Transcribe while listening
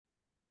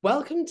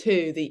Welcome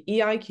to the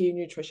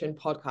EIQnutrition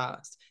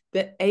podcast.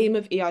 The aim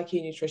of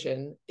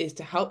EIQnutrition is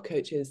to help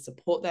coaches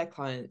support their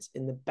clients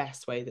in the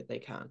best way that they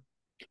can.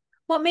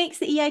 What makes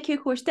the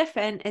EIQ course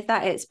different is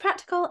that it's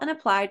practical and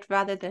applied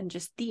rather than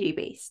just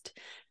theory-based.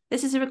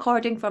 This is a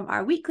recording from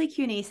our weekly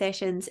Q&A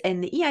sessions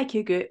in the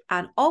EIQ group,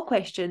 and all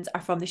questions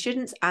are from the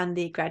students and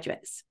the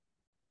graduates.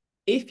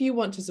 If you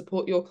want to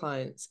support your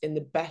clients in the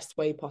best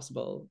way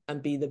possible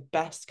and be the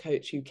best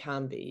coach you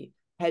can be,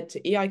 head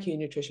to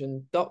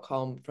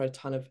EIQnutrition.com for a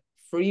ton of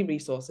free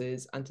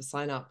resources and to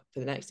sign up for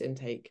the next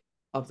intake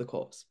of the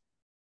course.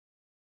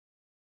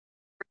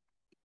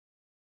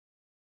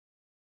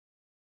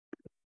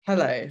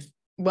 Hello,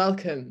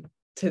 welcome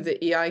to the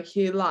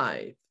EIQ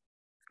Live.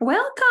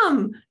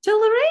 Welcome to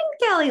Lorraine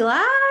Kelly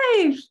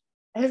Live.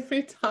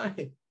 Every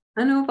time.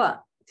 I know,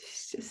 but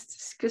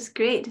it's just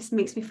great. It just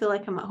makes me feel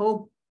like I'm at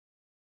home.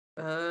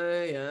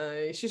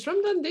 Aye. She's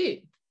from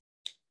Dundee.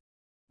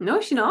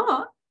 No, she's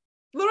not.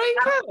 Lorraine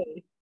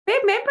Kelly.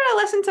 Babe, remember I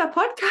listened to a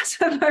podcast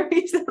with her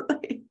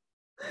recently.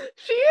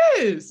 She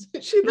is.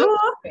 She loves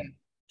it.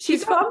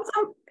 She's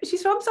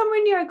from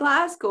somewhere near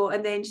Glasgow,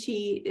 and then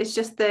she is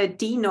just the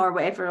dean or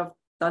whatever of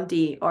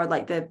Dundee, or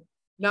like the.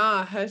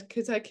 Nah,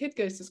 because her kid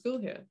goes to school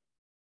here,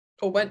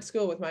 or went to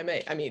school with my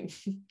mate. I mean,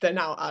 they're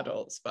now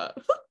adults, but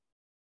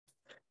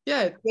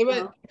yeah, they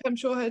went. Oh. I'm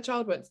sure her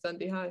child went to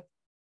Dundee High.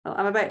 Well,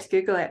 I'm about to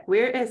Google it.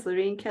 Where is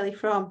Lorraine Kelly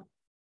from?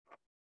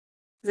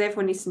 Because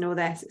everyone needs to know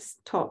this. It's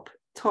top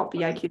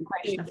EIQ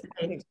question of the day.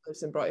 I think she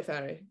lives in Broughty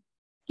Ferry.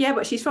 Yeah,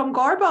 but she's from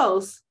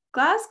Gorbals,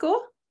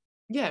 Glasgow.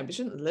 Yeah, but she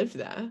shouldn't live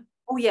there.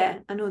 Oh yeah,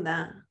 I know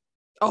that.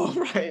 Oh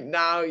right,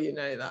 now you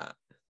know that.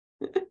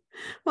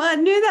 Well, I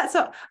knew that.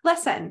 So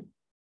listen,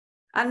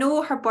 I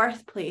know her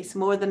birthplace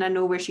more than I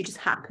know where she just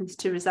happens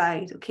to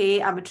reside.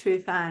 Okay, I'm a true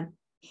fan.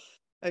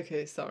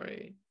 Okay,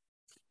 sorry.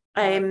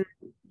 How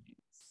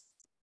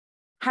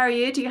are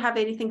you? Do you have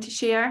anything to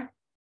share?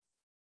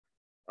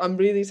 I'm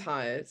really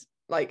tired,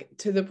 like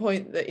to the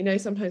point that, you know,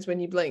 sometimes when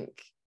you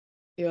blink,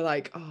 you're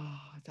like, oh,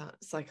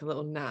 that's like a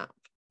little nap.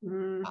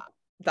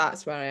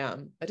 That's where I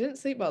am. I didn't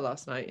sleep well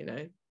last night, you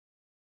know.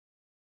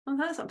 Well,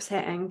 that's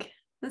upsetting.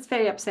 That's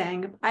very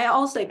upsetting. I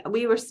also,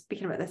 we were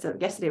speaking about this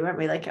yesterday, weren't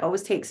we? Like, it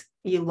always takes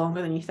you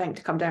longer than you think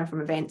to come down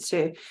from events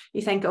too.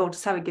 You think, oh,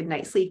 just have a good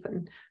night's sleep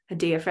and a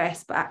day of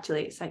rest, but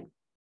actually it's like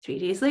 3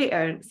 days later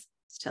and it's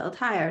still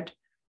tired.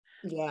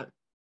 Yeah.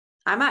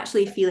 I'm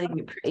actually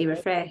feeling pretty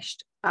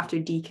refreshed after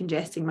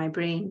decongesting my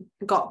brain.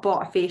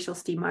 Bought a facial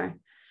steamer.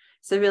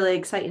 It's a really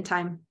exciting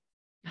time.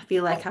 I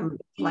feel like I'm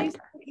like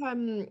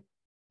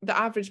the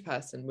average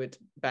person would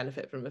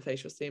benefit from a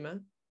facial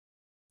steamer.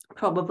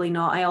 Probably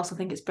not. I also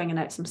think it's bringing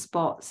out some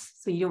spots,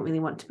 so you don't really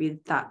want to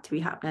be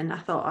happening. I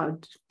thought I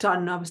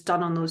was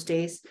done on those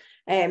days.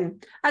 I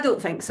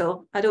don't think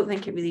so. I don't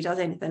think it really does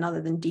anything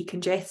other than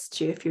decongest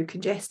you if you're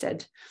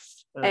congested.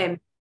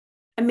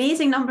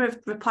 Amazing number of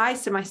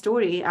replies to my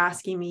story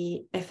asking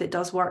me if it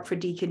does work for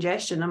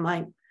decongestion. I'm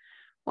like,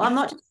 well, I'm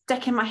not just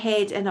sticking my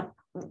head in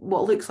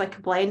what looks like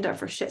a blender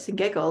for shits and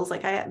giggles.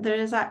 Like, there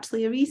is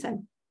actually a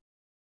reason.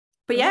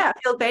 But yeah, I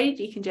feel very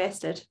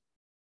decongested.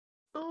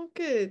 Oh,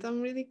 good.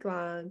 I'm really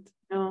glad.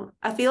 No,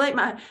 I feel like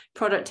my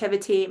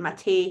productivity, my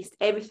taste,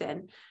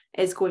 everything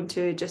is going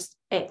to just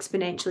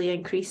exponentially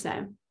increase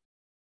now.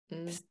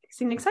 It's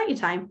an exciting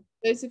time.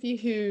 Those of you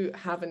who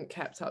haven't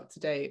kept up to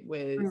date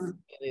with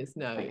Amelia's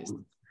nose,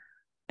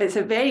 it's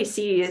a very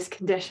serious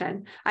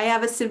condition.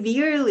 I've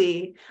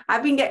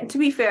been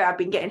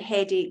getting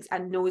headaches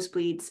and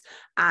nosebleeds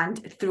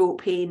and throat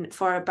pain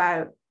for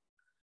about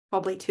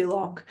probably too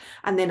long.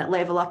 And then at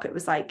Level Up, it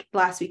was like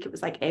last week, it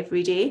was like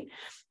every day.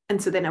 And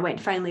so then I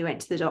finally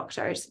went to the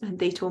doctors, and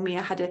they told me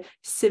I had a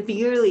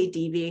severely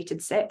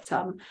deviated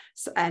septum,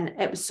 and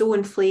it was so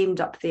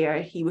inflamed up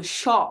there. He was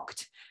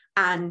shocked,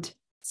 and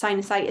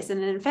sinusitis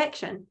and an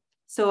infection.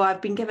 So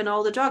I've been given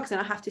all the drugs, and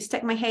I have to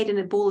stick my head in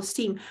a bowl of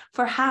steam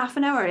for half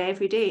an hour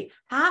every day.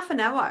 Half an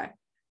hour.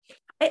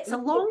 It's a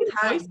long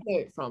time.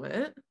 From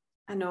it.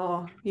 I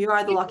know. You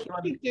are the lucky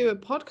one. You do a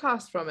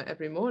podcast from it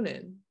every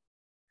morning.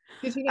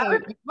 Because, you know,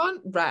 you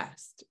can't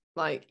rest.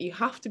 Like, you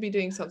have to be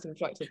doing something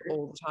productive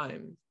all the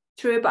time.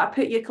 True, but I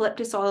put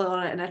eucalyptus oil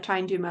on it and I try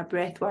and do my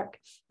breath work,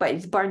 but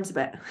it burns a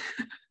bit.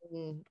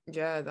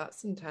 Yeah,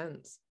 that's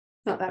intense.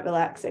 Not that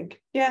relaxing.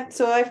 Yeah,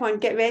 so everyone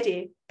get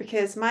ready,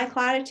 because my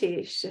clarity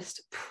is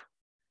just,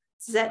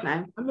 this is it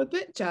now. I'm a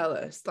bit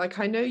jealous. Like,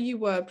 I know you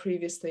were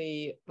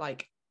previously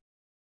like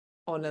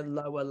on a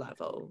lower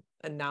level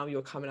and now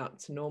you're coming up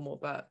to normal,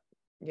 but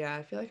yeah,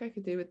 I feel like I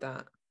could do with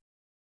that.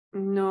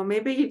 No,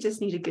 maybe you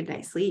just need a good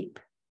night's sleep.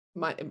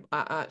 Might be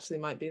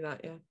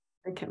that, yeah.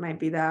 I think it might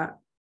be that.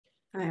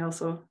 I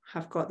also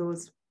have got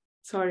those.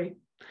 Sorry.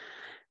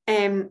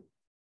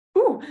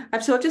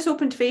 I've just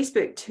opened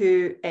Facebook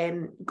to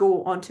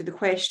go onto the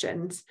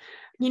questions.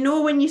 You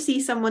know, when you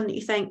see someone that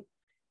you think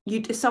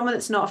someone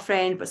that's not a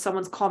friend, but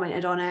someone's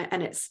commented on it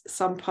and it's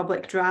some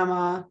public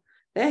drama,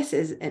 this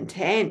is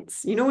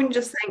intense. You know, when you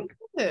just think,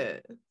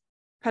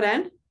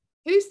 pardon?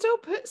 Who still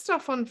puts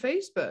stuff on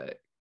Facebook?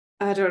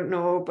 I don't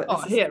know,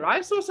 but here,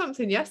 I saw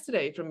something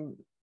yesterday from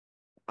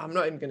I'm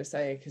not even going to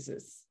say, because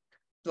it's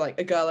like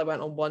a girl I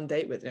went on one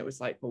date with and it was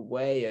like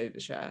way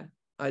overshare.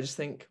 I just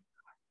think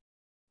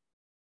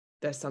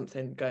there's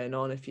something going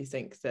on if you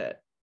think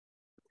that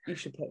you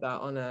should put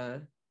that on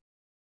a...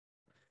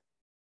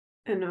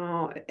 I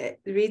know,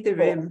 read the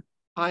room.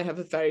 I have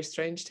a very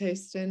strange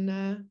taste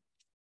in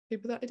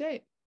people that I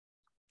date.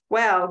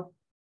 Well,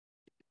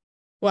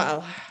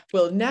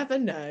 we'll never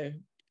know.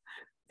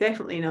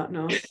 Definitely not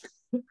know.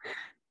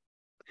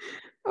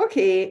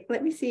 Okay,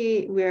 let me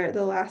see where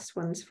the last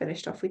one's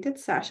finished off. We did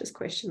Sasha's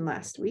question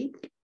last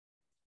week.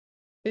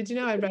 Did you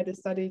know I read a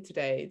study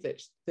today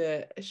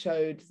that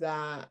showed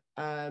that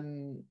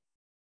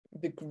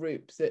the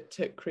group that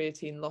took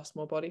creatine lost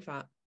more body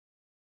fat?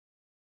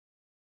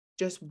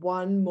 Just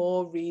one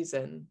more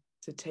reason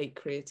to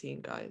take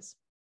creatine, guys.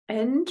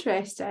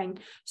 Interesting.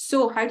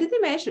 So how did they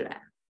measure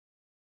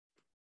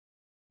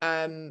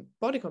it?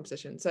 Body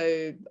composition.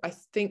 So I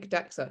think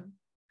DEXA.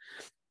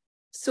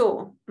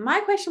 So my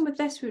question with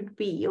this would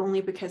be,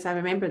 only because I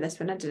remember this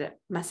when I did it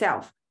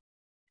myself,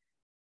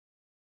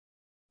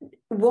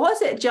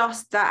 was it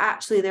just that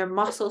actually their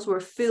muscles were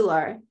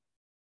fuller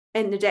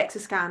in the DEXA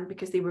scan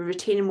because they were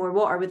retaining more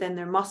water within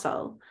their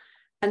muscle,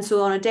 and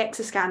so on a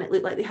DEXA scan it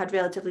looked like they had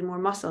relatively more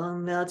muscle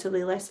and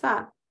relatively less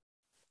fat?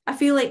 I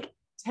feel like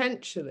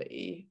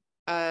potentially,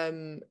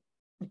 but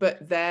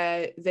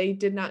they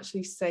didn't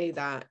actually say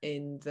that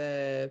in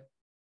the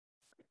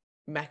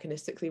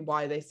mechanistically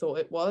why they thought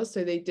it was.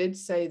 So they did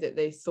say that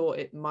they thought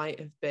it might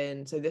have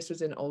been, so this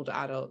was in older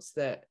adults,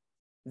 that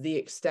the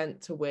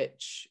extent to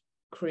which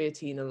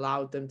creatine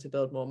allowed them to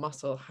build more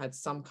muscle had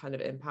some kind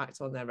of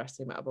impact on their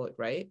resting metabolic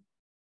rate.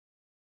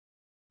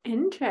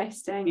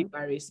 Interesting.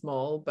 Very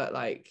small, but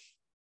like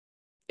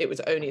it was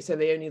only, so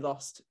they only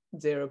lost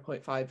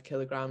 0.5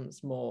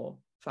 kilograms more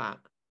fat,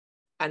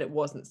 and it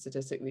wasn't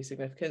statistically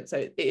significant. So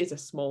it is a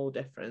small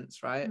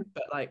difference, right?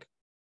 But like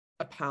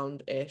a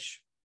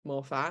pound-ish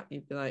more fat,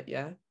 you'd be like,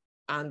 yeah,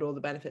 and all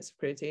the benefits of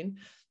creatine.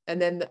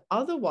 And then the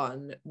other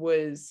one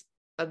was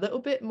a little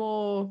bit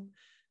more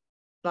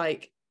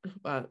like,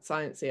 well,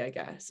 sciencey, I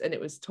guess, and it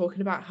was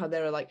talking about how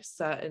there are like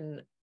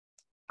certain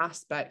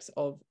aspects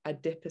of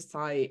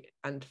adipocyte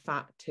and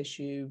fat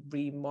tissue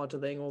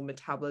remodeling or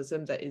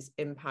metabolism that is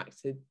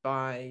impacted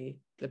by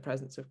the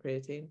presence of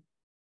creatine.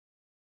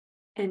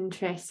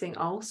 Interesting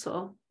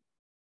also.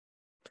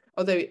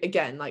 Although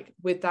again, like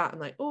with that, I'm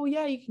like, oh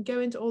yeah, you can go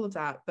into all of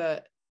that,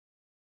 but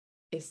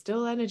it's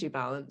still energy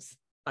balance.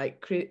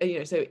 Like, you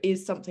know, so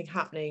is something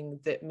happening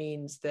that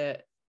means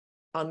that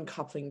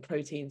uncoupling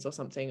proteins or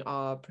something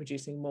are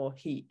producing more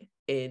heat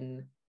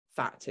in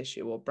fat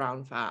tissue or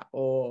brown fat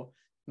or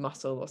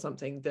muscle or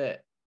something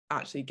that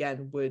actually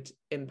again would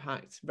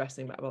impact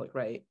resting metabolic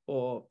rate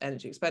or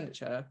energy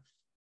expenditure?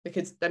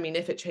 Because I mean,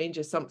 if it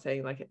changes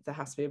something, like there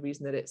has to be a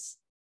reason that it's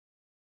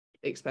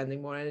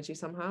expending more energy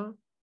somehow.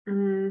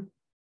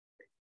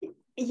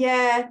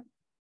 Yeah.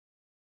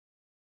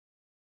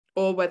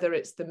 Or whether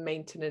it's the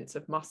maintenance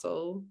of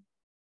muscle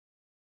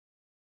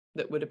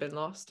that would have been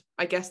lost.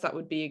 I guess that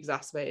would be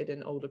exacerbated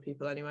in older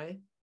people anyway.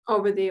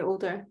 Or were they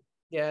older?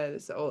 Yeah,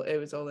 it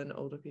was all in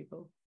older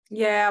people.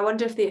 Yeah, I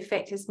wonder if the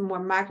effect is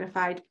more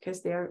magnified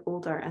because they're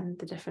older and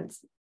the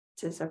differences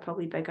are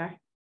probably bigger.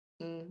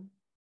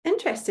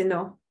 Interesting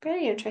though,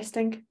 very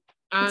interesting.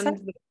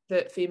 And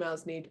that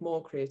females need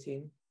more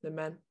creatine than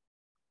men.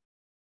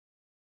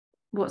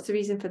 What's the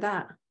reason for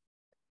that?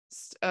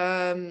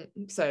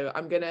 So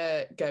I'm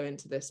gonna go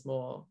into this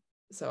more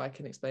so I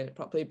can explain it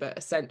properly, but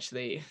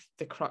essentially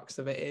the crux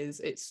of it is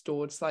it's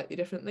stored slightly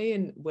differently,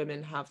 and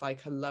women have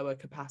like a lower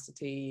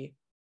capacity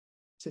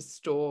to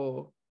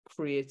store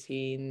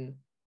creatine,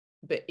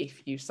 but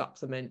if you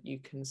supplement you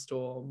can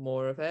store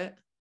more of it.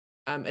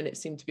 And it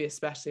seemed to be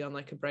especially on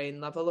like a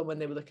brain level, and when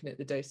they were looking at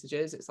the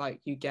dosages, it's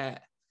like you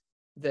get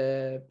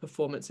the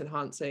performance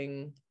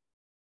enhancing,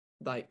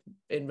 like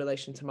in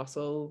relation to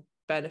muscle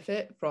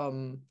benefit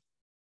from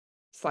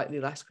slightly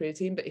less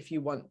creatine, but if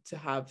you want to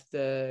have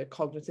the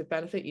cognitive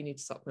benefit you need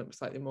to supplement with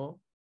slightly more.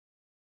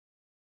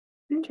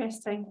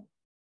 Interesting.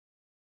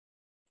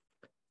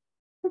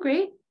 Oh,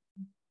 great.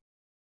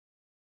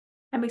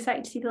 I'm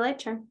excited to see the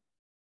lecture.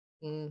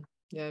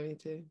 Yeah, me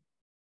too.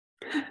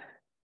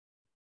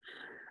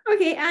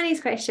 Okay,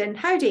 Annie's question.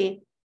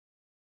 Howdy.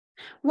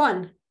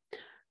 1.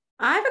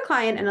 I have a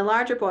client in a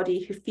larger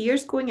body who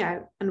fears going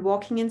out and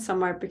walking in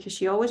summer because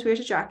she always wears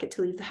a jacket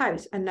to leave the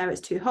house, and now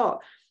it's too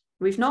hot.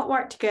 We've not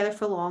worked together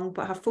for long,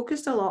 but have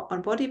focused a lot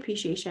on body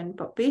appreciation.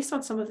 But based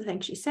on some of the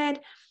things she said,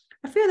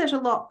 I feel there's a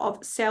lot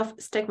of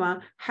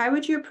self-stigma. How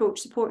would you approach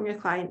supporting your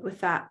client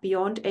with that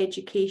beyond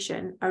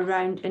education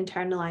around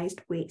internalized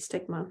weight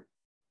stigma?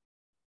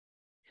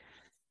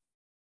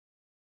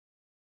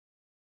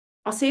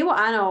 I'll say what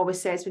Anna always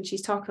says when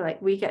she's talking,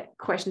 like we get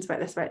questions about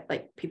this, about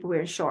like people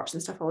wearing shorts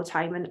and stuff all the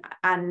time.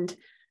 And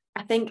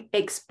I think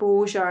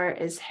exposure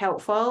is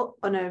helpful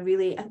on a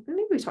really,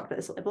 maybe we talked about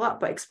this a little bit,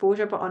 but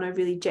exposure, but on a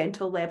really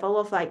gentle level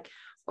of like,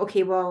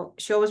 okay, well,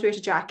 she always wears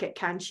a jacket.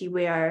 Can she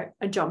wear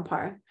a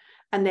jumper?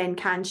 And then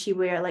can she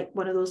wear like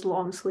one of those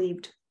long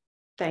sleeved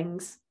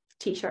things,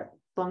 t-shirt,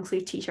 long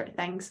sleeve t-shirt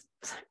things,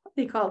 what are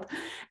they called,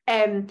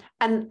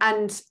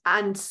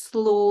 and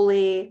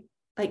slowly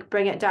like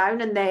bring it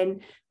down. And then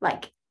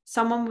like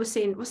someone was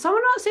someone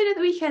not saying at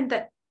the weekend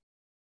that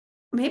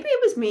maybe it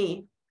was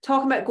me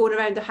talking about going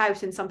around the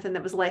house in something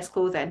that was less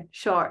clothing,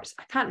 shorts,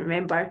 I can't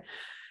remember.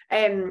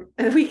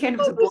 The weekend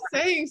was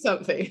saying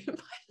something. It might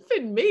have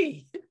been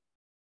me.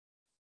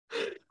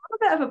 A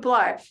bit of a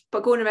blur,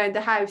 but going around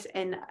the house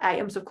in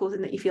items of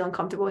clothing that you feel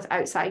uncomfortable with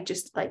outside,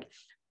 just like,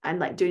 and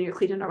like doing your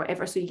cleaning or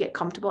whatever, so you get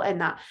comfortable in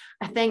that.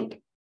 I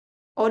think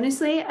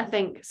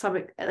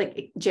some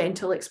like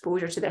gentle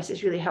exposure to this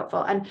is really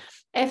helpful. And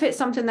if it's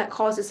something that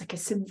causes like a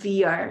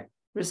severe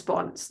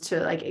response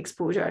to like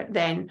exposure,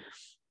 then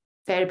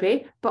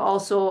therapy, but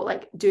also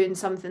like doing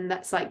something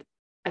that's like,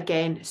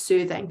 again,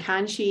 soothing.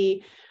 Can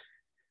she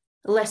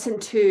listen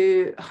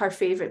to her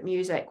favorite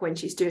music when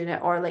she's doing it,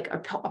 or like a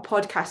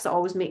podcast that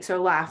always makes her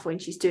laugh when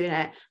she's doing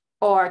it?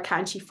 Or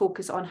can she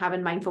focus on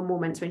having mindful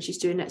moments when she's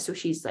doing it? So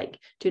she's like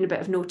doing a bit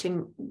of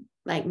noting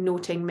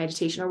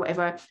meditation or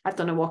whatever. I've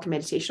done a walking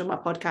meditation on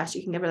my podcast,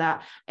 you can give her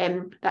that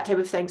type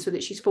of thing, so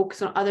that she's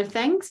focused on other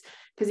things.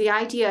 Because the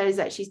idea is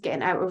that she's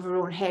getting out of her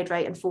own head,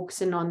 right, and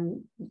focusing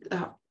on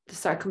the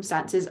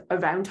circumstances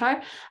around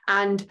her.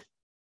 And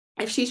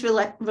if she's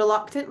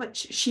reluctant, which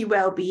she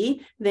will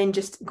be, then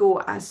just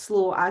go as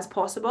slow as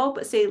possible.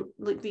 But say,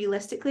 look,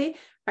 realistically,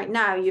 right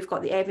now you've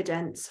got the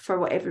evidence for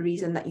whatever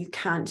reason that you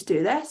can't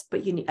do this,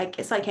 but you need, like,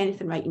 it's like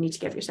anything, right? You need to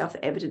give yourself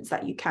the evidence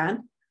that you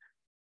can.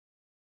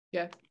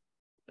 Yeah,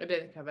 I don't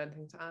think I have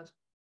anything to add.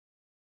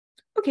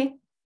 Okay,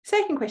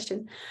 second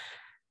question.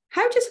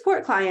 How to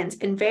support clients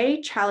in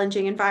very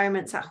challenging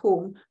environments at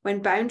home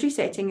when boundary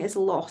setting is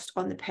lost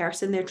on the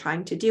person they're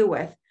trying to deal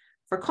with?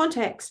 For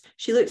context,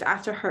 she looks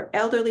after her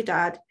elderly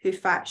dad who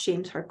fat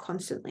shames her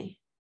constantly.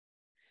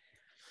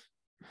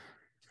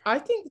 I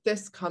think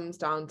this comes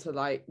down to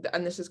like,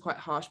 and this is quite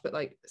harsh, but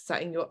like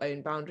setting your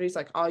own boundaries.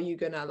 Like, are you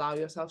going to allow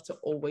yourself to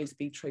always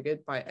be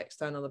triggered by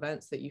external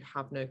events that you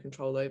have no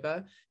control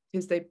over?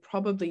 Because they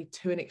probably,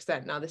 to an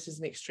extent, now this is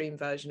an extreme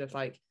version of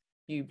like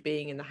you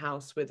being in the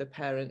house with a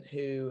parent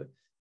who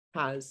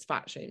has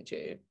fat shamed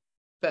you.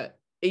 But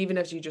even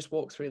as you just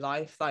walk through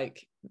life,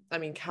 like, I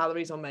mean,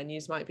 calories on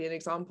menus might be an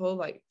example.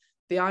 Like,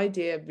 the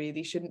idea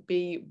really shouldn't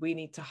be we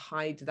need to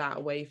hide that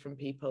away from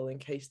people in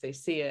case they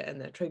see it and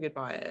they're triggered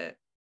by it.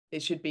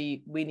 It should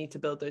be we need to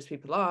build those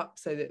people up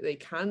so that they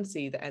can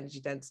see the energy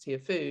density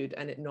of food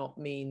and it not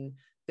mean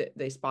that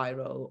they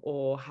spiral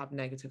or have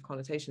negative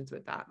connotations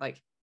with that.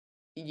 Like,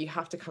 you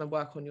have to kind of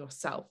work on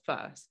yourself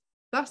first.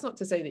 That's not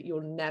to say that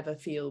you'll never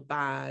feel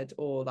bad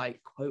or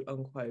like quote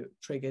unquote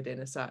triggered in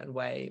a certain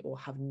way or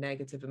have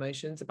negative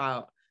emotions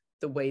about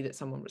the way that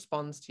someone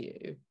responds to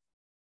you.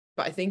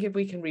 But I think if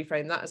we can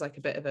reframe that as like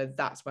a bit of a,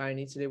 that's where I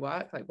need to do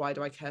work. Like, why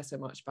do I care so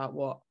much about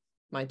what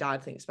my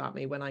dad thinks about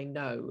me when I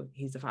know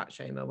he's a fat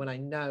shamer, when I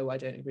know I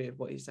don't agree with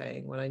what he's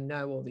saying, when I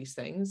know all these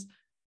things?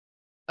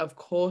 Of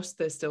course,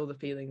 there's still the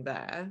feeling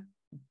there.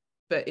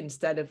 But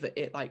instead of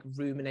it like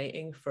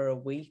ruminating for a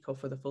week or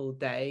for the full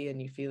day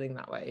and you feeling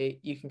that way,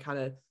 you can kind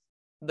of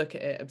look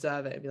at it,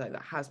 observe it and be like,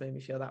 that has made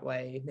me feel that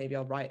way. Maybe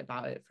I'll write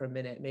about it for a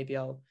minute. Maybe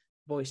I'll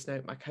voice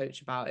note my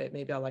coach about it.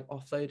 Maybe I'll like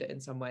offload it in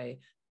some way.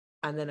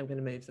 And then I'm going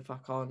to move the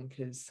fuck on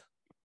because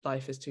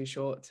life is too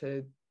short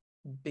to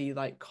be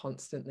like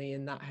constantly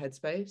in that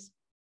headspace.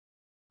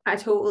 I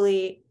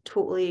totally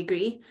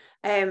agree.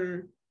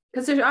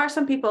 Because there are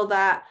some people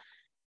that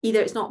either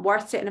it's not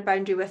worth setting a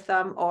boundary with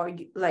them, or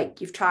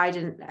like you've tried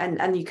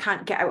and you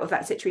can't get out of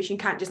that situation. You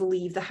can't just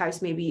leave the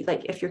house. Maybe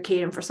like if you're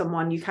caring for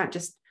someone, you can't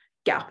just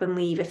get up and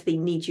leave if they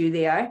need you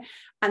there.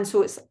 And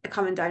so it's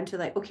coming down to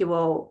like, okay,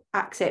 well,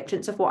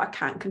 acceptance of what I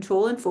can't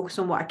control and focus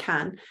on what I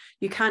can.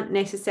 You can't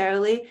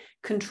necessarily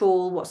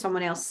control what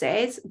someone else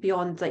says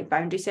beyond like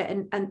boundary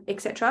setting and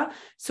etc.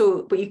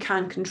 So, but you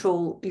can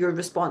control your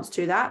response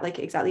to that, like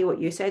exactly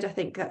what you said. I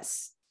think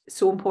that's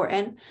so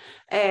important.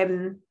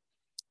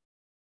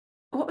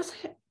 What was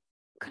I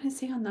going to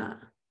say on that?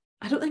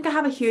 I don't think I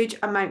have a huge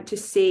amount to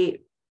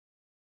say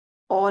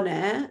on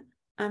it.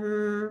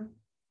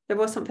 There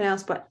was something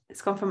else, but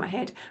it's gone from my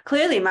head.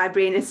 Clearly, my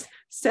brain is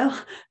still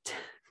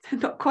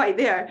not quite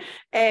there.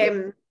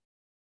 I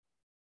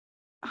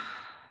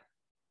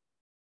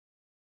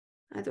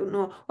don't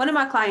know. One of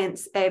my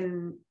clients,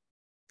 who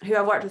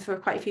I've worked with for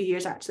quite a few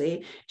years,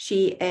 actually,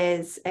 she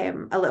is a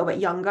little bit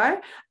younger,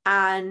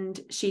 and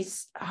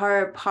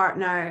her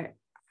partner,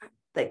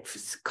 like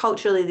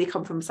culturally they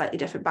come from a slightly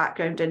different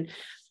background, and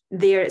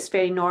there it's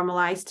very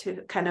normalized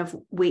to kind of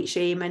weight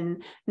shame,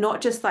 and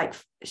not just like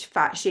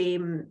fat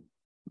shame,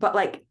 but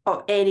like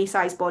of any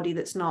size body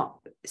that's not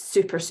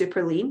super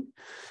lean,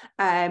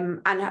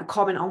 and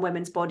comment on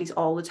women's bodies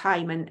all the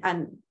time.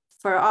 And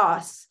for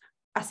us,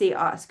 I say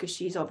us because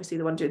she's obviously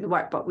the one doing the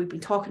work, but we've been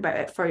talking about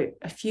it for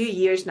a few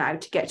years now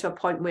to get to a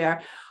point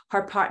where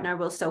her partner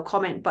will still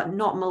comment, but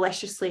not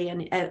maliciously,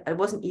 and it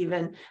wasn't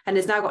even, and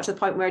it's now got to the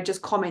point where it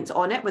just comments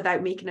on it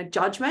without making a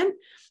judgment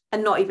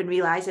and not even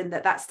realizing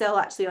that that's still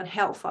actually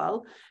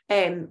unhelpful.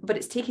 But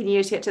it's taken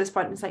years to get to this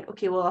point, and it's like,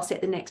 okay, well, I'll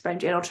set the next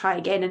boundary and I'll try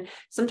again. And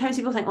sometimes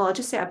people think, well, I'll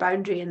just set a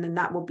boundary and then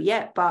that will be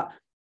it. But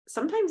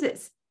sometimes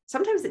it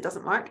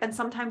doesn't work, and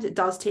sometimes it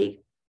does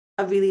take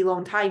a really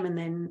long time.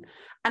 And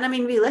I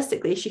mean,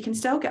 realistically, she can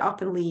still get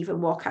up and leave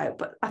and walk out.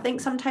 But I think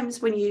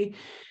sometimes when you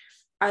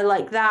are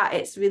like that,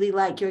 it's really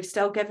like you're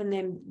still giving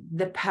them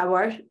the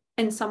power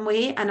in some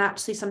way. And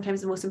actually, sometimes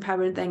the most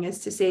empowering thing is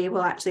to say,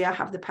 well, actually, I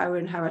have the power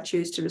in how I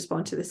choose to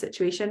respond to the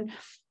situation.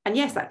 And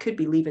yes, that could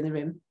be leaving the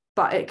room,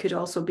 but it could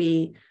also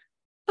be,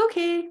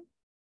 okay.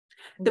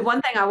 The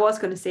one thing I was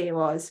going to say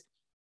was,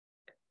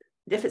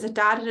 if it's a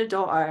dad and a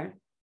daughter,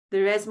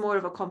 there is more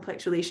of a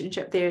complex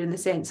relationship there, in the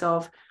sense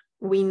of,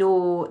 we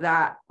know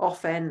that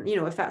often, you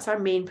know, if that's our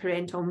main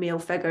parental male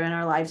figure in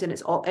our lives, and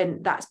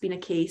that's been a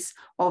case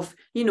of,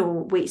 you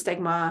know, weight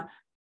stigma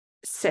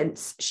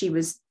since she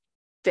was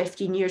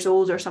 15 years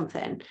old or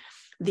something,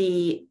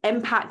 the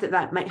impact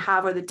that might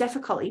have, or the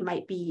difficulty,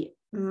 might be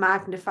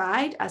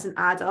magnified as an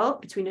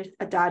adult between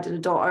a dad and a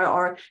daughter,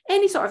 or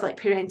any sort of like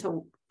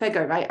parental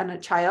figure, right, and a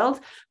child.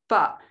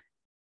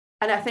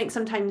 And I think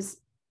sometimes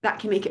that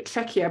can make it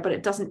trickier, but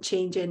it doesn't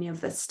change any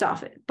of this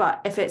stuff.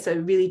 But if it's a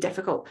really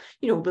difficult,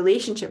 you know,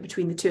 relationship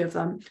between the two of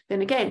them,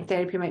 then again,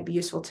 therapy might be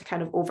useful to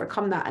kind of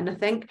overcome that. And I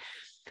think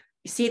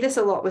you see this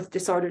a lot with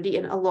disordered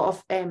eating. A lot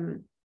of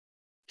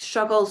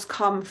struggles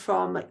come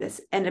from like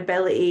this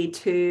inability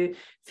to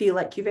feel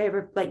like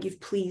you've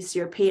pleased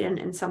your parent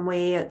in some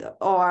way,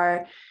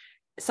 or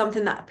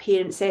something that a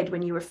parent said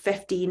when you were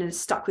 15 and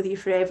stuck with you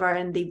forever,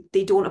 and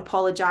they don't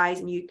apologize,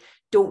 and you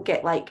don't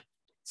get like,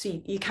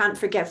 so you can't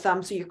forgive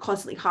them, so you're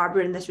constantly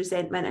harboring this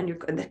resentment,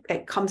 and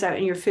it comes out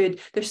in your food.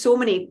 There's so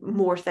many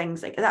more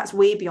things, like that's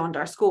way beyond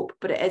our scope,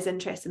 but it is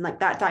interesting. Like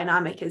that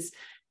dynamic is,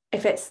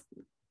 if it's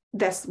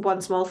this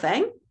one small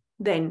thing,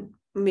 then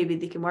maybe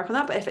they can work on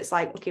that. But if it's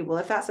like, okay, well,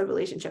 if that's a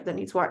relationship that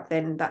needs work,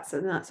 then that's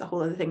a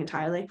whole other thing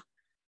entirely.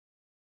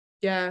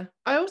 Yeah,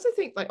 I also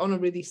think like on a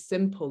really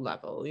simple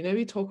level, you know,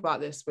 we talk about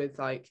this with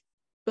like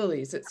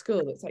bullies at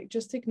school. It's like,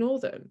 just ignore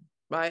them.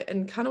 Right.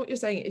 And kind of what you're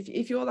saying,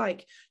 if you're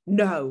like,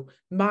 no,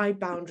 my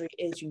boundary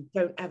is you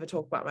don't ever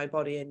talk about my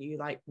body, and you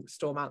like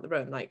storm out the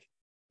room, like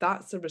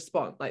that's a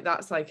response. Like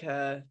that's like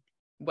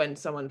when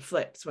someone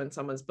flips, when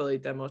someone's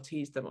bullied them or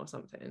teased them or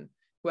something.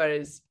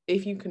 Whereas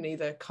if you can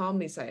either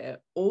calmly say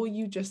it or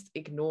you just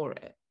ignore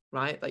it,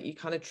 right? Like you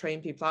kind of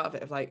train people out of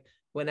it, of like,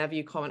 whenever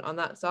you comment on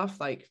that stuff,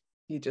 like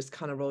you just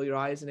kind of roll your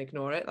eyes and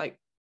ignore it. Like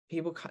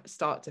people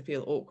start to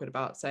feel awkward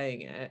about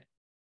saying it,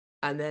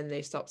 and then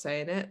they stop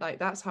saying it. Like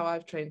that's how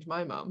I've trained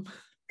my mum.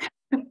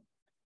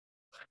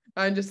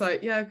 I'm just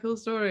like, yeah, cool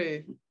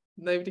story,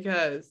 nobody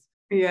cares.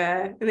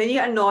 Yeah, and then you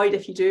get annoyed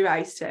if you do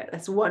rise to it.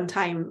 That's one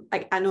time,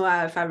 like I know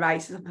if I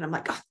rise to something, I'm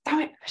like, oh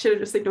damn it, I should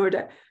have just ignored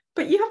it.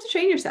 But you have to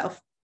train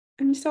yourself,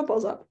 and you still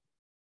balls up.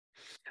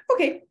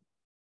 Okay,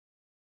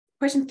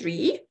 question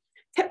 3,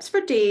 tips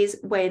for days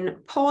when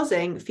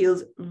pausing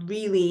feels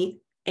really,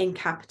 in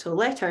capital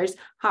letters,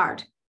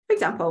 hard. For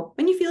example,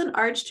 when you feel an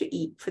urge to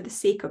eat for the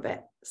sake of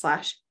it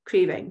 /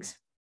 cravings.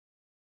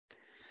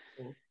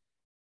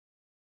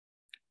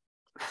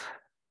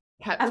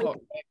 Pep talk.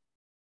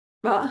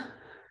 What?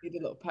 Need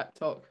a little pep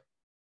talk.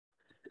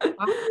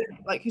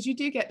 Like, because you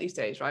do get these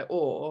days, right?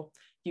 Or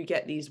you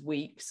get these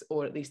weeks,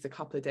 or at least a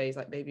couple of days,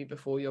 like maybe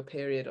before your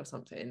period or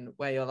something,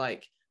 where you're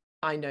like,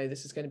 I know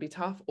this is going to be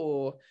tough,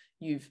 or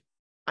you've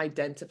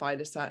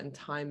identified a certain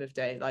time of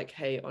day, like,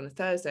 hey, on a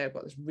Thursday I've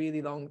got this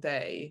really long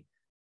day,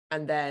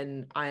 and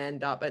then I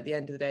end up at the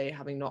end of the day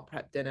having not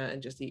prepped dinner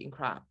and just eating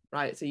crap,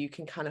 right? So you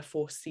can kind of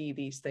foresee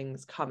these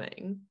things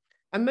coming,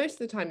 and most of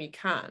the time you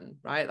can,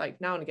 right?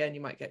 Like now and again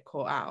you might get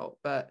caught out,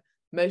 but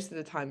most of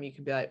the time you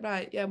can be like,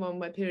 right, yeah, well,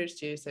 my period's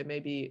due, so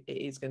maybe it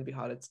is going to be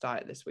harder to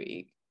diet this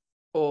week,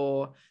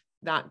 or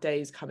that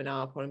day's coming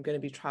up, or I'm going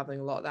to be traveling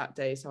a lot that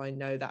day, so I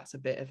know that's a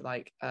bit of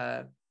like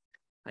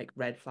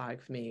red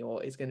flag for me,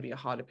 or is going to be a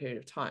harder period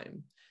of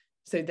time.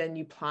 So then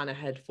you plan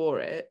ahead for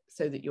it,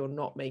 so that you're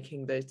not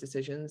making those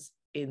decisions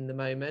in the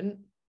moment.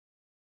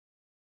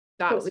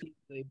 That's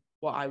usually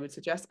what I would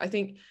suggest. I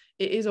think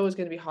it is always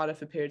going to be harder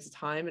for periods of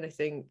time, and I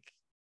think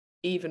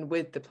even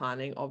with the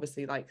planning,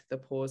 obviously, like the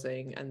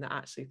pausing and the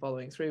actually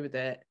following through with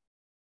it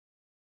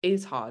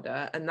is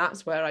harder. And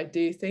that's where I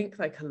do think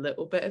like a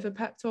little bit of a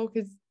pep talk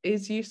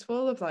is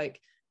useful, of like,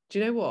 do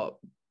you know what,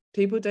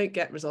 people don't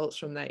get results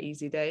from their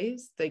easy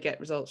days, they get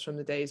results from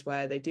the days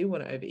where they do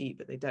want to overeat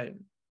but they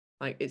don't.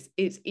 Like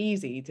it's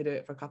easy to do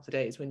it for a couple of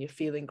days when you're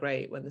feeling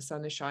great, when the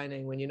sun is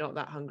shining, when you're not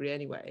that hungry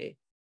anyway.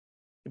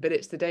 But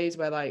it's the days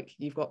where like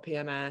you've got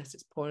PMS,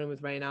 it's pouring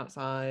with rain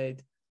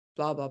outside,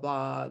 blah blah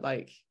blah,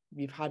 like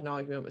you've had an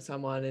argument with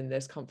someone and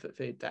there's comfort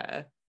food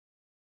there.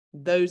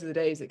 Those are the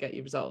days that get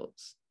you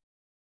results.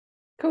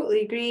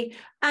 Totally agree.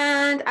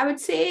 And I would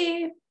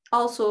say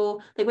also,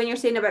 like when you're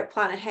saying about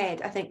plan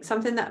ahead, I think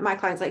something that my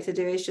clients like to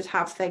do is just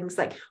have things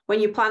like when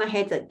you plan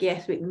ahead, like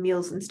yes, with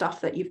meals and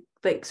stuff that you've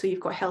like, so you've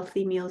got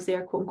healthy meals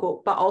there, quote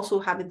unquote, but also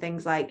having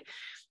things like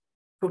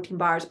protein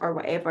bars or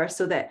whatever,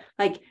 so that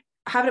like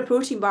having a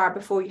protein bar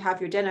before you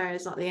have your dinner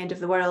is not the end of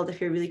the world. If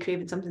you're really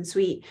craving something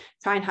sweet,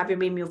 try and have your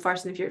main meal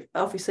first. And if you're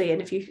obviously,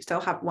 and if you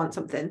still want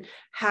something,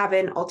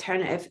 having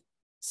alternative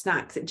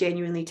snacks that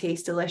genuinely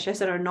taste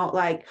delicious and are not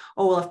like,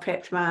 oh, well, I've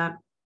prepped my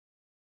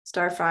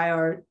stir fry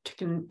or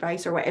chicken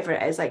rice or whatever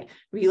it is. Like,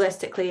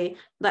 realistically,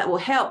 that will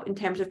help in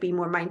terms of being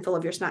more mindful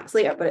of your snacks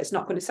later, but it's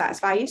not going to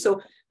satisfy you.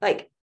 So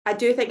like, I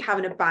do think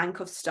having a bank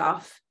of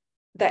stuff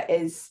that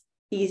is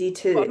easy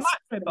to... What, a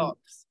macro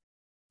box?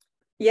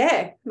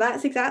 Yeah,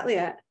 that's exactly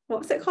it.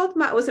 What was it called?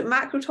 Was it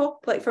macro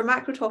top, like for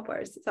macro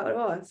toppers? Is that what it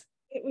was?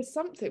 It was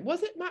something.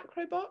 Was it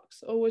macro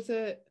box or was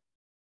it?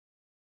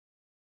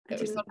 It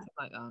was something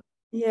like that.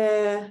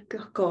 Yeah.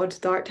 Oh God,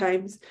 dark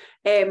times.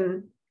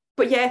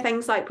 But yeah,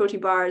 things like protein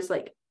bars,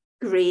 like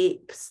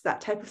grapes, that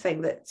type of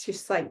thing. That's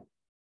just like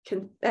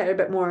they're a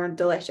bit more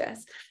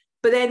delicious.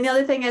 But then the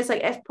other thing is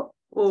like I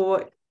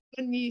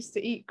used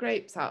to eat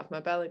grapes out of my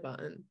belly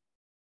button.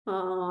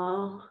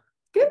 Oh.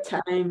 Good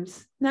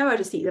times. Now I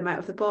just eat them out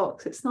of the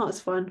box. It's not as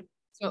fun.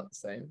 It's not the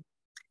same.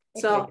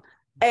 So,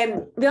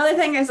 the other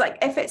thing is like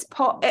if it's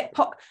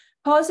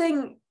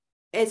pausing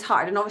is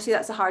hard, and obviously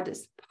that's the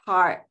hardest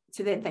part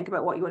to then think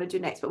about what you want to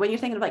do next. But when you're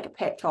thinking of like a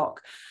pep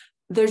talk,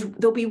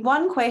 there'll be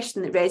one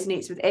question that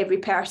resonates with every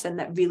person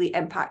that really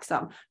impacts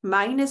them.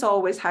 Mine is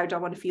always, how do I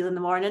want to feel in the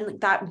morning?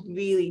 Like, that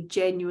really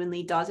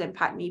genuinely does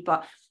impact me.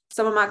 But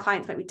some of my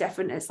clients might be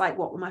different. It's like,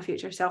 what will my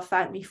future self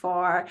thank me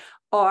for?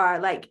 Or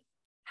like,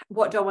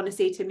 what do I want to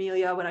say to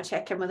Amelia when I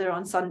check in with her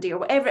on Sunday, or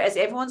whatever it is.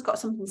 Everyone's got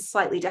something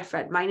slightly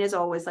different. Mine is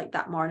always like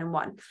that morning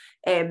one.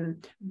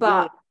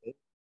 But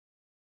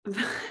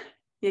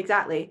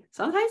exactly.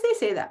 Sometimes they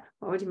say that.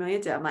 What would Amelia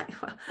do? I'm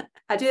like, well,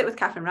 I do it with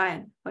Catherine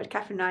Ryan. What did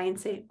Catherine Ryan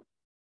say?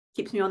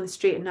 Keeps me on the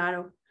straight and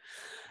narrow.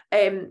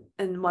 In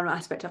one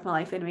aspect of my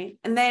life anyway.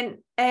 And then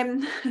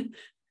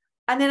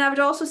I would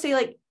also say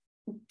like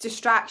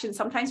distraction.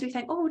 Sometimes we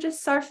think, oh,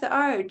 just surf the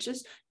urge,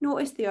 just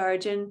notice the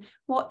urge and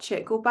watch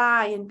it go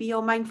by and be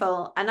all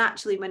mindful. And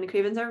actually, when the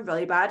cravings are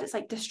really bad, it's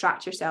like,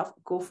 distract yourself,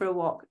 go for a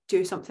walk,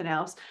 do something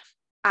else,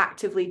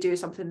 actively do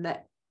something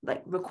that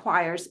like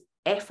requires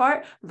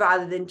effort,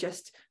 rather than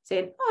just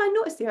saying, oh, I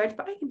noticed the urge,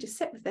 but I can just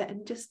sit with it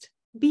and just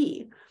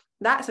be.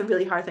 That's a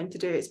really hard thing to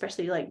do,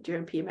 especially like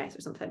during PMS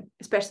or something,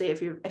 especially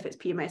if it's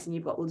PMS and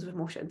you've got loads of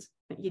emotions.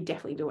 You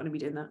definitely don't want to be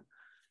doing that.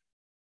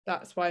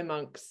 That's why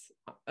monks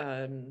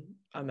are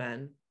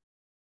men.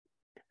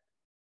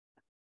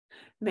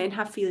 Men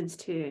have feelings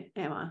too,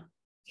 Emma.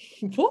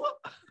 What?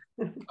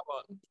 Come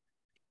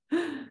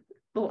on.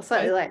 What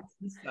slightly less?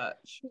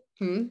 Research.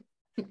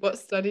 What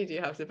study do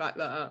you have to back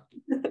that up?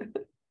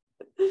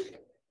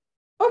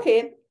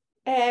 Okay.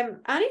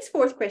 Annie's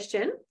fourth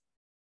question.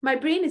 My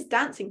brain is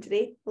dancing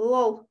today.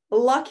 Lol.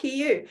 Lucky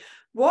you.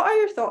 What are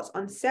your thoughts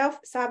on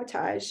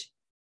self-sabotage?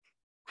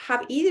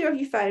 Have either of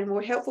you found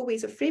more helpful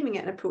ways of framing it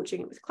and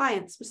approaching it with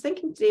clients? I was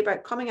thinking today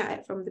about coming at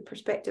it from the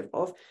perspective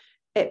of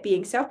it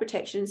being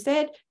self-protection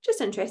instead.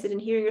 Just interested in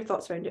hearing your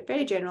thoughts around it.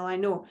 Very general, I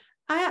know.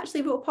 I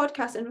actually wrote a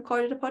podcast and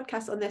recorded a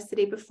podcast on this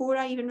today before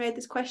I even read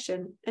this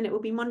question, and it will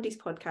be Monday's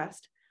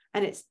podcast.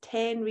 And it's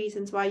 10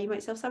 reasons why you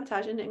might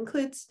self-sabotage, and it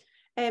includes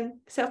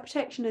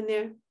self-protection in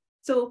there.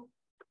 So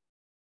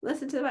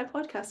listen to my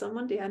podcast on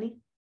Monday, Annie.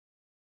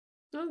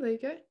 Oh, there you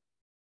go.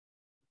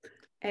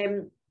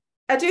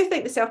 I do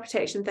think the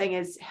self-protection thing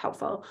is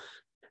helpful.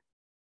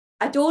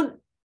 I don't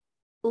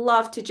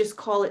love to just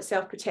call it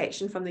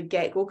self-protection from the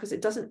get-go, because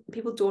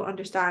people don't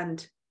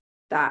understand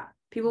that.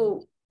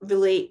 People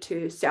relate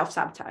to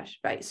self-sabotage,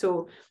 right?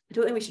 So I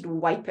don't think we should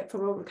wipe it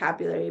from our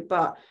vocabulary,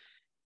 but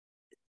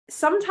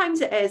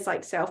sometimes it is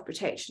like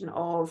self-protection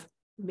of,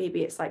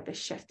 maybe it's like the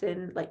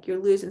shifting, like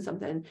you're losing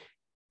something,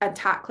 and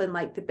tackling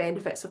like the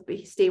benefits of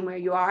staying where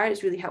you are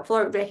is really helpful,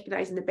 or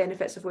recognizing the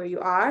benefits of where you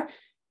are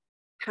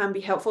can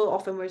be helpful.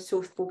 Often we're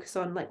so focused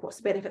on like, what's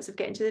the benefits of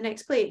getting to the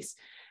next place,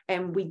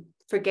 and we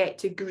forget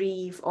to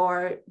grieve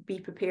or be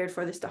prepared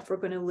for the stuff we're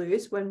going to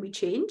lose when we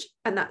change.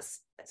 And that's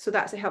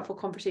a helpful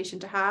conversation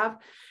to have.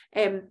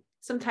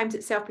 Sometimes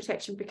it's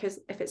self-protection because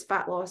if it's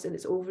fat loss and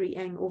it's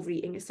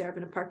overeating is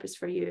serving a purpose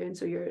for you, and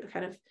so you're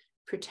kind of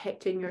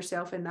protecting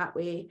yourself in that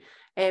way.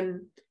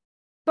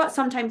 But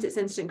sometimes it's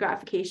instant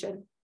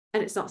gratification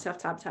and it's not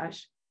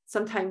self-sabotage.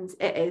 Sometimes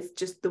it is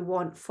just the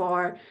want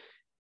for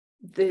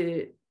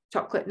the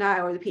chocolate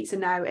now or the pizza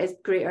now is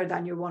greater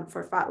than your want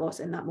for fat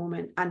loss in that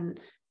moment. And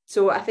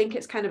so I think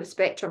it's kind of a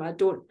spectrum.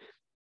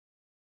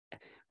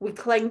 We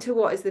cling to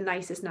what is the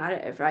nicest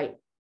narrative, right?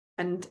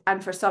 And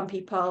for some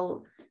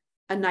people,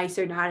 a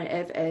nicer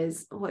narrative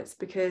is, oh, it's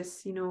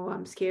because,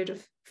 I'm scared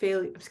of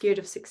failure, I'm scared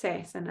of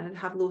success, and I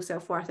have low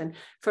self-worth. And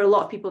for a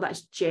lot of people,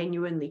 that's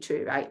genuinely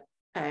true, right?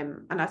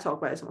 And I talk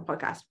about this on my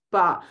podcast.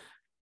 But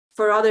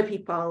for other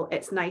people,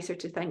 it's nicer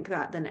to think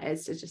that than it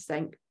is to just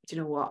think, do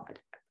you know what?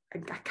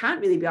 I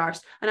can't really be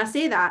arsed. And I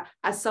say that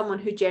as someone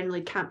who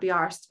generally can't be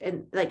arsed,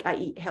 and like, I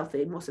eat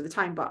healthy most of the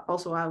time, but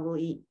also I will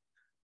eat,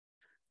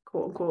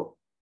 quote unquote,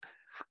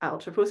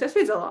 ultra processed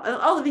foods,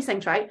 all of these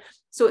things, right?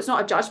 So it's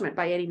not a judgment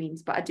by any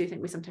means, but I do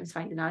think we sometimes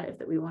find the narrative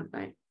that we want,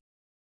 right?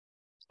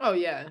 Oh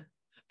yeah,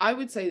 I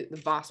would say that the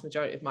vast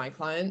majority of my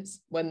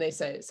clients, when they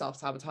say it's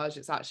self-sabotage,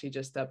 it's actually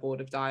just they're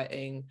bored of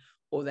dieting,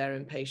 or they're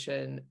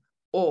impatient,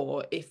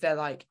 or if they're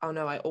like, oh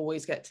no, I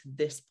always get to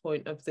this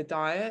point of the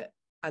diet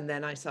and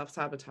then I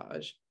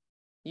self-sabotage.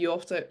 You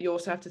also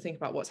have to think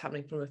about what's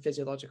happening from a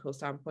physiological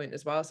standpoint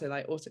as well. So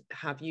like, also,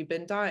 have you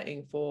been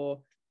dieting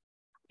for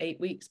 8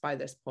 weeks by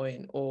this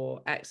point,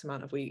 or X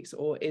amount of weeks,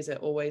 or is it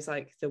always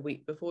like the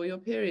week before your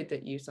period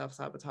that you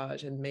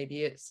self-sabotage, and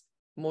maybe it's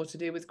more to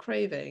do with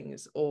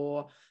cravings,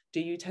 or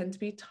do you tend to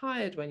be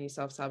tired when you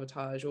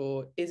self-sabotage,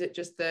 or is it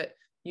just that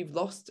you've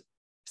lost a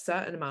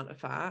certain amount of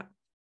fat?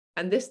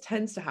 And this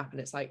tends to happen.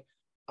 It's like,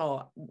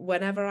 oh,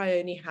 whenever I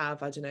only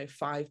have, I don't know,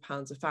 5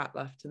 pounds of fat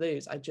left to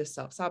lose, I just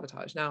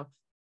self-sabotage. Now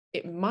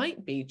it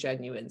might be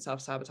genuine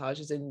self-sabotage,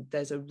 as in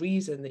there's a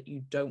reason that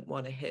you don't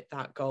want to hit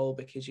that goal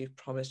because you've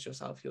promised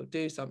yourself you'll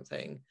do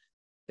something.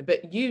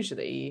 But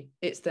usually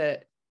it's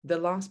that the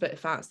last bit of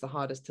fat's the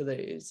hardest to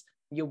lose.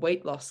 Your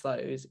weight loss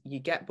slows, you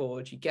get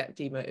bored, you get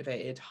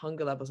demotivated,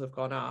 hunger levels have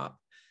gone up,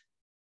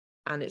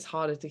 and it's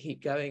harder to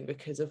keep going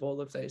because of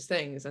all of those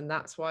things. And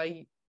that's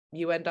why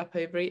you end up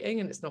overeating,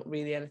 and it's not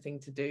really anything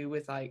to do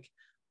with like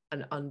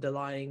an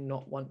underlying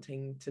not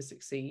wanting to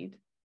succeed.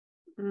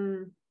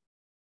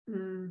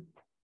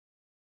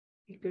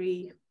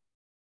 Agree.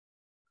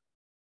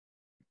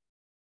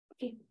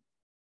 Okay.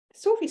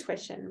 Sophie's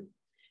question.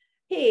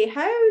 Hey,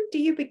 how do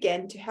you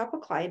begin to help a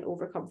client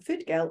overcome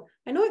food guilt?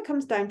 I know it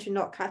comes down to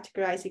not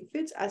categorizing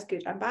foods as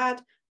good and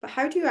bad, but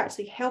how do you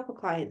actually help a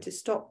client to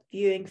stop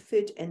viewing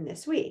food in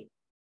this way?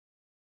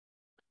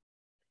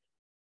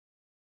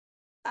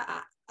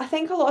 I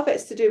think a lot of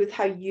it's to do with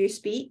how you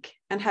speak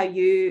and how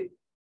you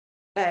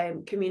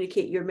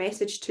communicate your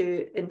message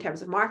to, in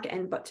terms of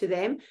marketing, but to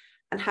them,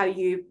 and how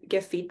you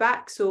give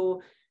feedback.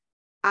 So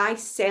I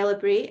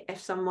celebrate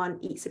if someone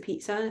eats a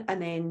pizza and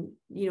then,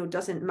 you know,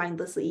 doesn't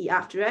mindlessly eat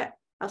after it.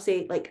 I'll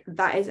say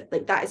that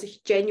is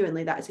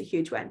a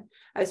huge win.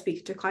 I was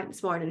speaking to a client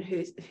this morning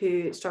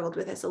who struggled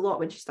with this a lot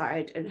when she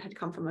started and had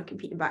come from a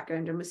competing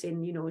background, and was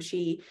saying, you know,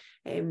 she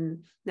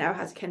now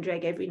has a Kinder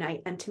Egg every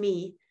night. And to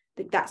me,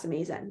 that's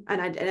amazing.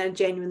 And I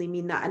genuinely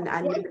mean that.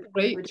 And what a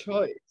great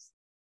choice.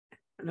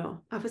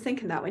 No, I was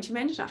thinking that when she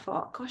mentioned it, I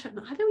thought, gosh, I've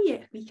not had a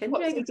weekend.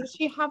 So does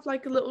she have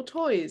like a little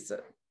toys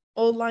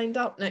all lined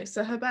up next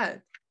to her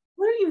bed?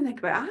 I don't even think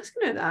about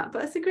asking her that,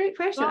 but it's a great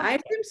question. I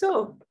assume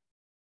so.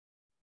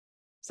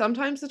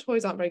 Sometimes the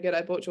toys aren't very good.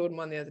 I bought Jordan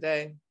one the other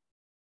day.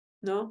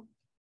 No.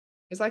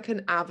 It's like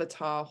an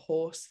avatar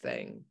horse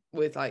thing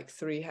with like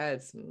 3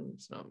 heads.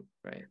 It's not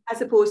great.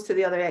 As opposed to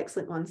the other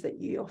excellent ones that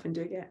you often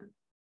do get.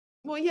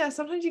 Well, yeah,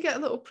 sometimes you get a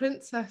little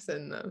princess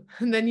in them,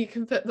 and then you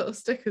can put little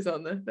stickers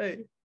on their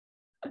face.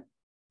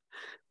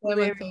 They're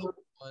my favorite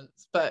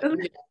ones, but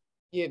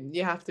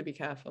you have to be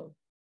careful.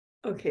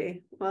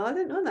 Okay, well, I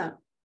didn't know that.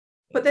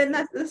 But then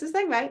that's the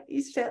thing, right?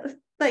 You said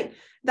like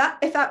that.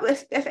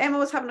 If Emma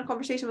was having a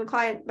conversation with a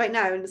client right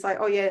now, and it's like,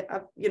 oh yeah,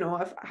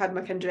 I've had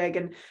my Kinder Egg,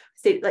 and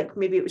stayed, like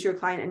maybe it was your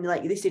client, and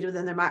like they stayed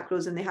within their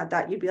macros and they had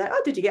that, you'd be like,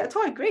 oh, did you get a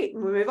toy? Great,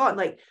 and we move on.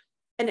 Like,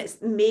 and it's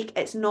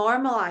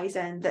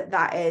normalizing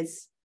that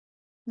is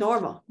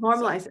normal,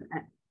 normalizing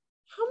it.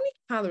 How many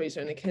calories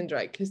are in a Kinder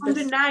Egg? Because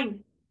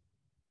 109.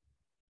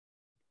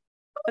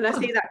 And I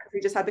say that because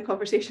we just had the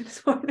conversation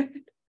this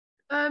morning.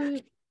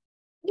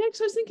 Yeah,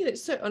 because I was thinking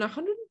it's so on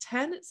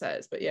 110 it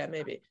says, but yeah,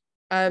 maybe.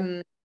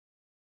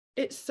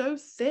 It's so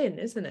thin,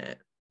 isn't it?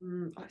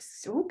 Oh,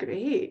 it's so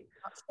great.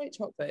 That's great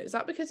chocolate. Is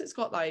that because it's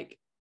got like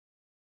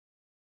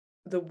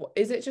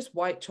is it just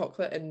white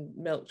chocolate and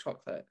milk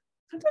chocolate?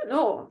 I don't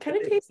know. Kind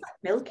of tastes like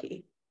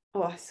milky.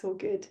 Oh, so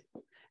good.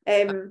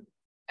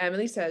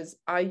 Emily says,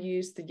 I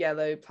use the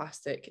yellow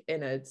plastic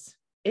innards,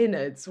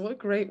 what a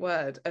great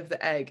word, of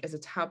the egg as a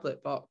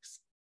tablet box.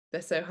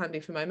 They're so handy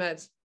for my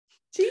meds.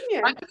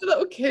 Genius. I think a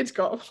little kid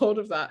got a hold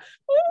of that.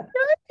 Oh,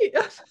 great.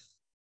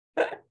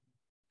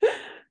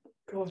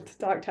 God,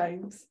 dark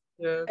times.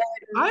 Yeah.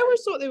 I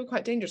always thought they were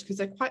quite dangerous because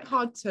they're quite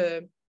hard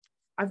to.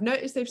 I've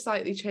noticed they've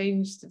slightly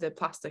changed the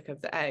plastic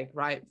of the egg,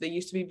 right? They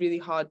used to be really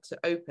hard to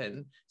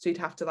open, so you'd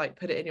have to like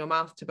put it in your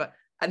mouth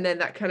and then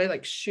that kind of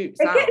like shoots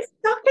out. It gets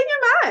stuck in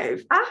your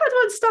mouth. I had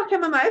one stuck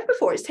in my mouth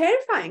before. It's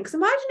terrifying because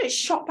imagine it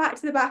shot back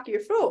to the back of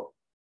your throat.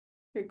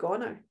 You're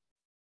gone now.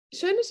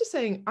 Shona's just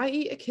saying, I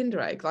eat a Kinder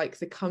Egg like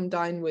the come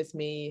dine with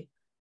me.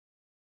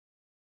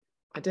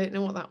 I don't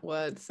know what that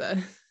word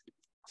says.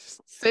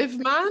 Civ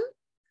man?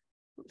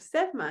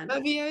 Civ man?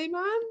 Levier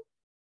man?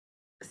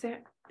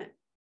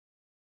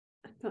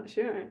 I'm not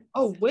sure.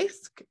 Oh,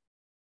 whisk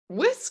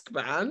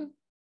man?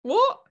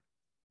 What?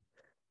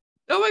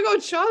 Oh my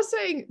God, Char's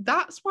saying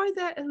that's why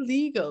they're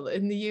illegal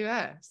in the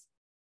US.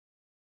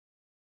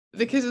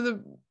 Because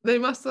of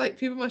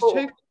people must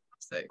choke.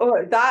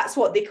 Oh, that's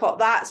what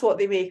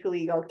they make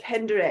illegal.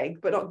 Kinder Egg,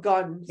 but not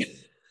guns.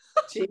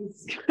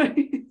 Jesus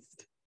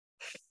Christ.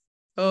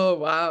 Oh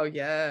wow,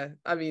 yeah.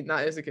 I mean,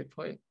 that is a good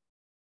point.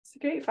 It's a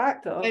great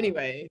fact though.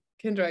 Anyway,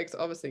 Kinder Egg's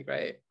obviously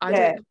great. I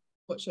don't know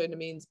what Shona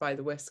means by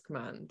the whisk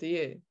man, do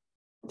you?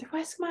 The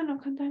whisk man will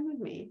come down with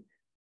me.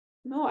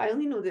 No, I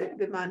only know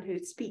the man who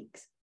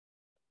speaks.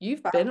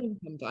 You've been on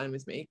Come Dine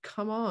With Me.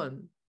 Come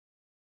on.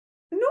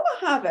 No,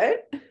 I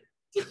haven't.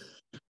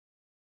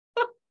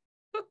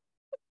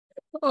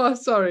 Oh,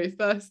 sorry.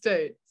 First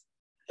dates.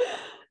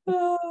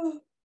 Oh,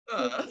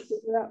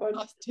 that one.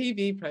 That's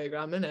TV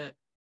program, isn't it?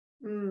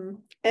 In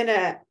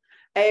it.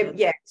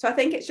 Yeah, so I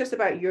think it's just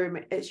about your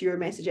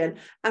messaging.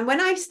 And when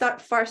I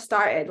first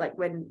started, like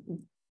when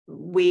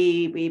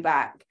way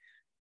back,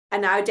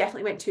 and I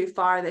definitely went too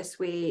far this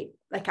way.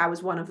 Like I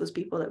was one of those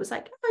people that was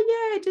like,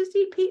 oh yeah, just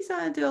eat pizza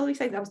and do all these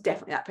things. I was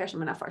definitely that person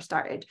when I first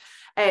started.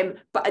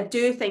 But I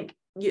do think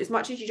as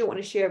much as you don't want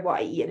to share what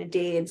I eat in a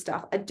day and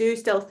stuff, I do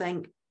still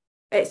think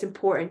it's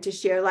important to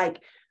share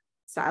like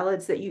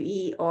salads that you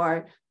eat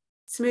or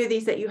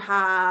smoothies that you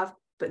have,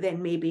 but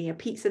then maybe a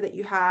pizza that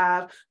you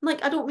have.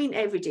 Like, I don't mean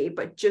every day,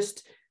 but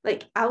just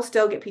like, I'll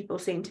still get people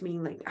saying to me,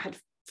 like, I had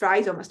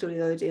fries on my story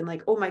the other day and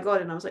like, oh my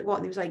God. And I was like, what?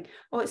 And he was like,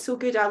 oh, it's so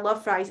good. I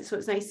love fries. So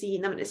it's nice to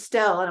eat them. And it's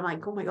still, and I'm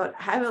like, oh my God,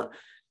 how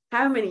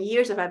many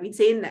years have I been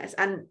saying this?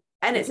 And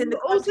it's in the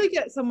also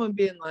get someone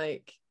being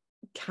like,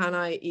 can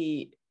I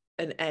eat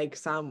an egg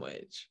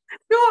sandwich?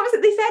 No, what was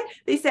it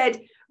they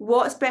said,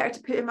 what's better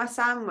to put in my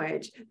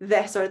sandwich,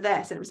 this or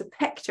this? And it was a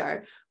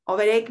picture of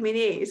an egg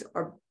mayonnaise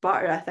or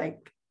butter, I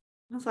think.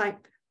 I was like,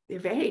 they're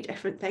very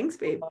different things,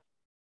 babe.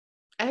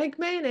 Egg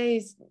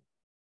mayonnaise,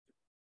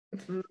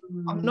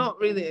 I'm not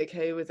really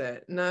okay with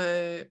it.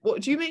 No.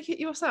 What, do you make it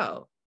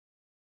yourself?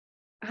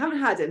 I haven't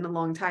had it in a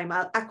long time.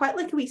 I quite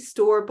like a wee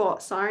store-bought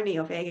sarnie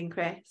of egg and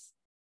cress.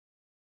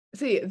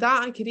 See,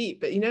 that I could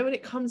eat, but you know when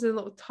it comes in a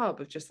little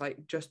tub of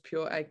just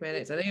pure egg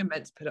mayonnaise, I know you're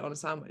meant to put it on a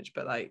sandwich,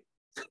 but like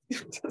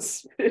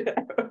just spit it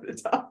out of the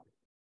top.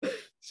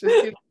 It's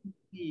just good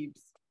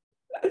leaves.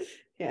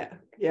 Yeah,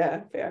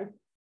 fair.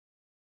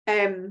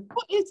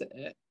 What is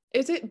it?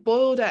 Is it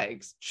boiled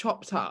eggs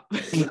chopped up?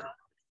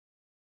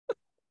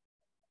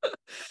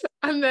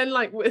 And then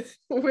like with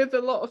a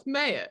lot of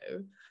mayo?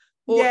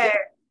 Or yeah.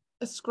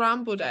 A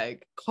scrambled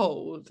egg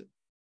cold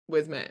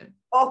with mayo?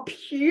 Oh,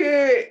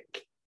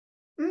 puke.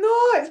 No,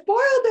 it's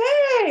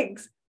boiled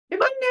eggs.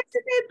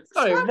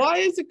 Sorry, why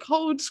is a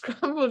cold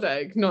scrambled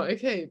egg not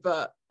okay,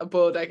 but a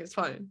boiled egg is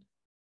fine?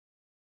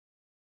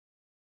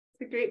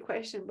 It's a great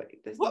question, but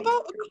what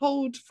about a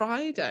cold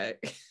fried egg?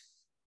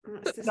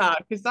 Nah,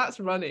 because that's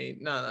runny.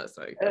 No, that's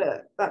okay.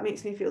 That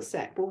makes me feel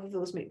sick. Both of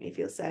those make me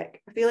feel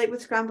sick. I feel like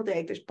with scrambled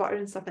egg, there's butter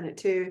and stuff in it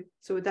too.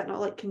 So would that not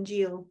like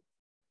congeal?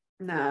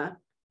 Nah.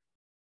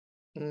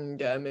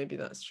 Yeah, maybe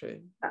that's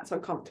true. That's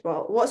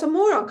uncomfortable. What's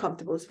more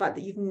uncomfortable is the fact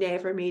that you've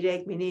never made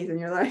egg mayonnaise in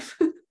your life.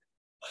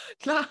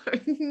 No,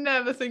 I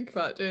never think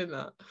about doing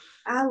that.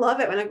 I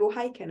love it when I go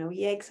hiking. A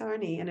wee egg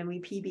sarnie and a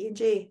wee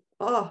PB&J.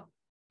 Oh,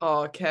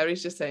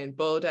 Kerry's just saying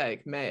boiled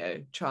egg,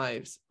 mayo,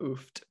 chives,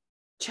 oofed.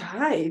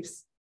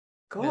 Chives?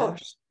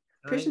 Gosh.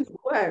 Yeah. Pushing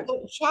forward.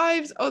 Well,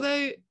 chives,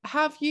 although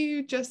have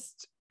you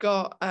just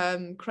got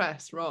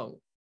cress wrong?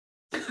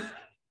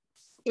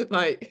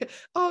 Like,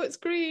 oh, it's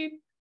green.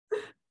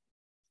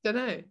 Don't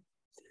know.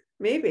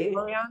 Maybe.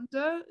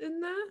 Coriander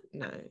in there?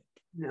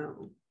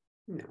 No.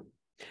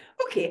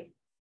 Okay.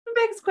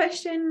 Next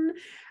question.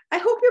 I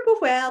hope you're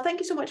both well. Thank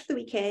you so much for the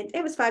weekend.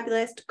 It was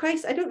fabulous.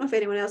 Christ, I don't know if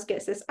anyone else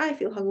gets this. I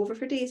feel hungover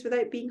for days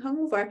without being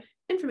hungover.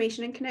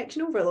 Information and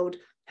connection overload.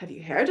 Have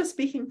you heard us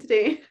speaking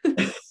today?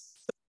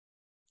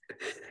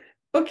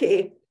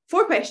 Okay.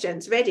 4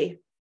 questions.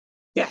 Ready?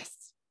 Yes.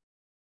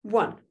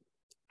 1.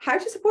 How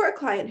to support a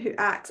client who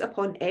acts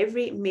upon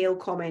every male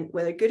comment,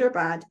 whether good or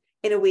bad,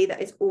 in a way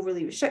that is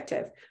overly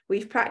restrictive.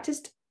 We've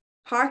practiced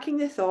parking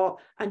the thought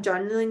and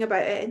journaling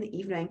about it in the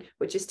evening,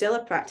 which is still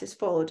a practice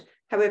followed.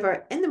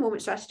 However, in the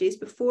moment strategies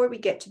before we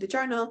get to the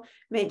journal,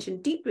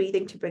 mention deep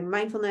breathing to bring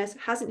mindfulness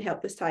hasn't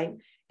helped this time.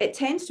 It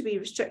tends to be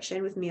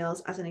restriction with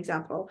males as an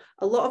example.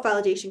 A lot of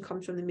validation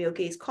comes from the male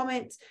gaze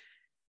comments.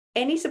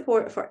 Any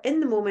support for in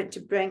the moment to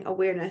bring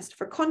awareness.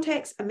 For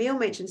context, a male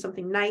mentioned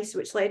something nice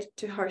which led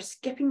to her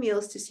skipping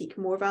meals to seek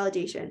more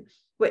validation,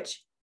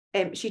 which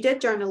she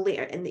did journal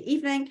later in the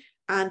evening,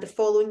 and the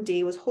following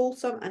day was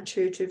wholesome and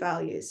true to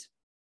values.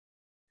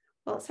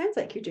 Well, it sounds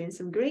like you're doing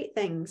some great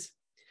things.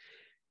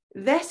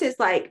 This is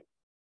like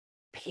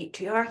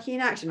patriarchy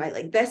in action, right?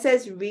 Like this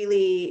is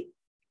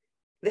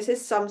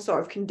some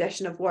sort of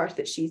condition of worth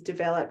that she's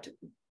developed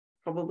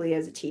probably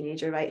as a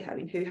teenager, right? I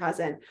mean, who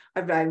hasn't,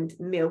 around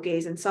male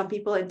gaze? And some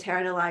people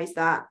internalize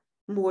that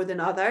more than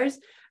others.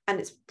 And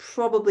it's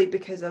probably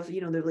because of,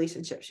 the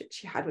relationships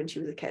she had when she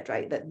was a kid,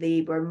 right? That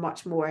they were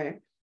much more,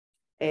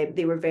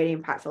 they were very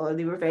impactful, or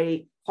they were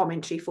very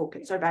commentary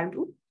focused around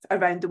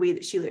the way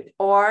that she looked.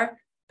 Or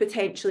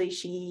potentially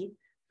she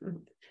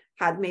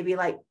had maybe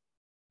like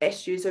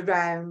issues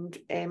around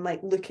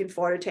like looking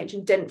for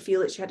attention, didn't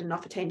feel that she had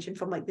enough attention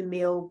from like the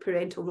male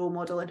parental role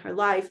model in her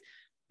life.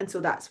 And so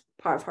that's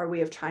part of her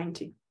way of trying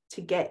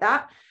to get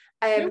that.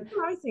 I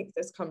think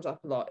this comes up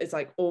a lot is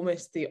like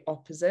almost the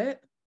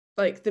opposite.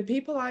 Like the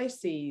people I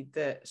see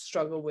that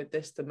struggle with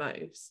this the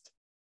most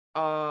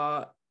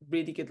are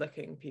really good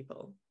looking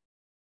people.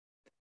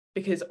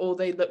 because all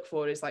they look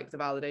for is like the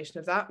validation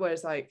of that,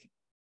 whereas like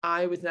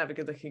I was never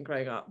good looking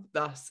growing up,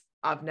 thus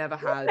I've never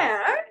had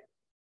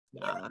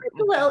a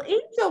little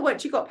angel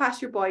once you got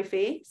past your boy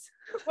face.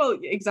 Well,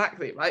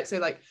 exactly, right? So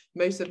like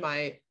most of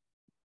my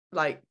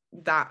like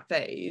that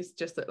phase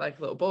just looked like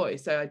a little boy,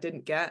 so I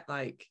didn't get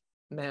like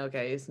male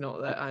gaze,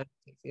 not that I'm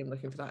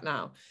looking for that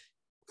now,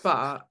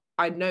 but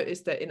I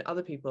noticed that in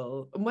other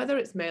people, and whether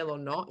it's male or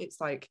not, it's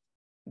like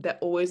they're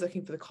always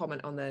looking for the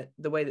comment on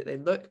the way that they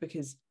look,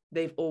 because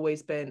they've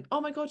always been,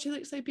 oh my god, she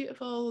looks so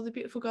beautiful, or the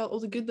beautiful girl, or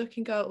the good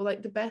looking girl, or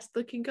like the best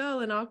looking girl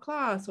in our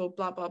class, or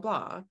blah blah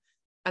blah.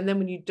 And then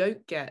when you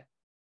don't get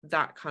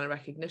that kind of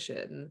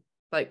recognition,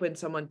 like when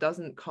someone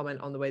doesn't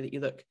comment on the way that you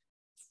look,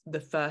 the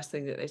first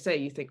thing that they say,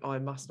 you think, oh, I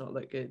must not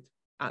look good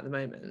at the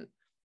moment.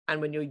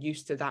 And when you're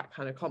used to that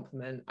kind of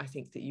compliment, I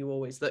think that you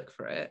always look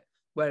for it,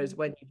 whereas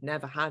when you've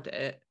never had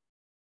it,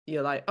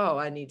 you're like, oh,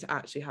 I need to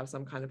actually have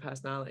some kind of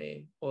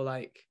personality, or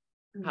like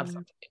have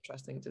something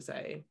interesting to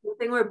say. I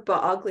think we're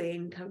but ugly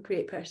and have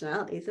great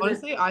personalities, isn't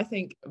Honestly, it? I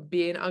think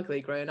being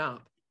ugly growing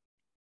up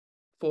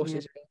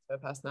forces you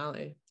into a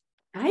personality.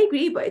 I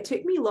agree, but it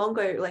took me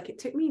longer. Like it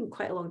took me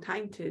quite a long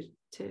time to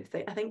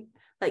think. I think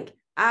like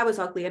I was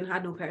ugly and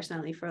had no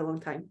personality for a long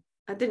time.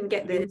 I didn't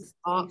get this.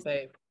 Smart,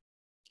 babe.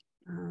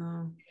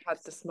 Had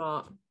the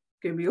smart.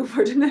 Gonna be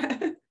over,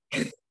 didn't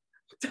it?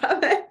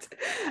 Damn it.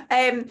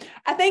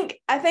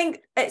 I think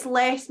it's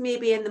less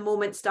maybe in the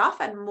moment stuff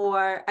and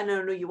more, and I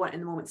don't know you want in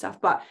the moment stuff,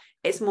 but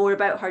it's more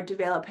about her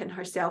developing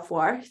her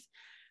self-worth.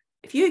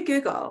 If you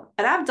Google,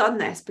 and I've done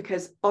this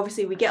because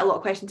obviously we get a lot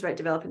of questions about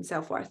developing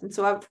self-worth, and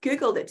so I've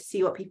Googled it to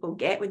see what people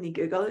get when they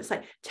Google. It's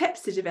like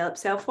tips to develop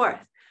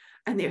self-worth,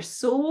 and they're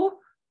so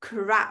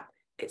crap.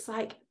 It's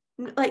like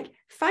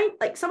find,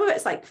 like some of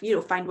it's like, you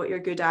know, find what you're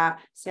good at,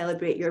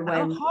 celebrate your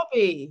wins.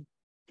 Hobby.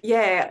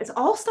 Yeah, it's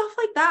all stuff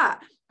like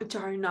that.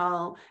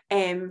 Journal,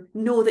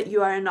 know that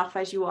you are enough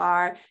as you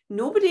are.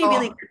 Nobody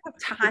really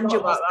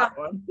tangible stuff.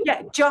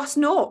 Yeah, just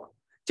know,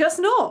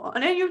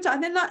 and then you've done,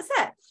 and then that's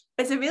it.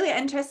 It's a really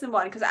interesting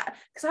one because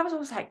I was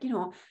always like, you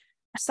know,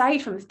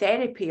 aside from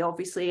therapy,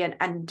 obviously,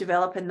 and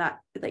developing that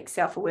like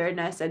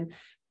self-awareness, and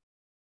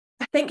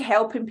I think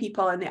helping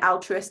people and the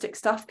altruistic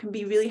stuff can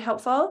be really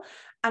helpful.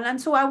 And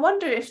so I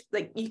wonder if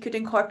like you could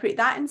incorporate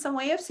that in some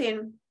way of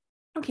saying,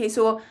 okay,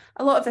 so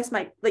a lot of this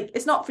might, like,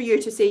 it's not for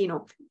you to say, you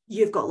know,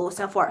 you've got low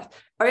self-worth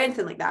or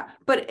anything like that,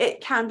 but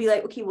it can be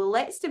like, okay, well,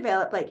 let's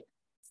develop, like,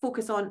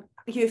 focus on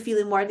you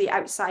feeling worthy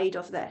outside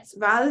of this,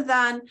 rather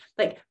than,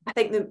 like, I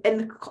think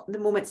the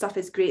moment stuff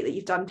is great that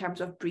you've done in terms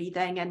of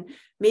breathing and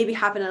maybe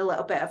having a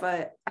little bit of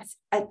I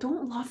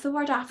don't love the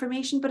word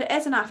affirmation, but it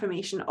is an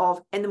affirmation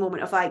of, in the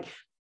moment of like,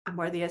 I'm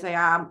worthy as I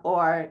am,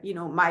 or, you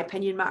know, my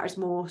opinion matters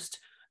most,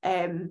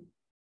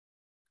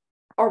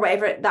 or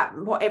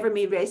whatever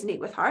may resonate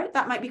with her.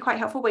 That might be quite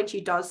helpful when she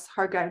does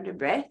her grounding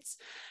breaths.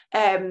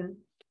 And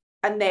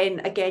then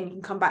again, you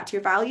can come back to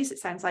your values. It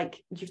sounds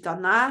like you've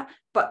done that,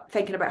 but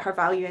thinking about her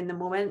value in the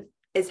moment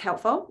is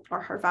helpful,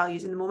 or her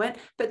values in the moment.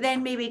 But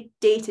then maybe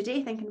day to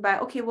day thinking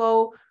about, okay,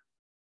 well,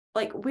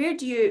 like where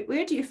do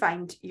you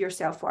find your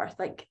self-worth?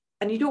 Like,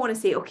 and you don't want to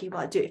say, okay,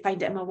 well, I do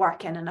find it in my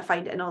work and I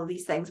find it in all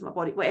these things, my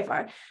body,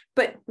 whatever.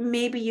 But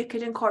maybe you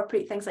could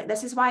incorporate things like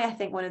this. Is why I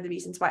think one of the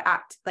reasons why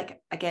like,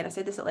 again, I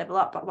said this at Level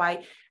Up, but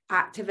why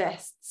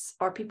activists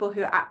or people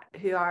who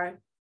are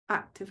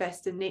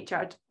activists in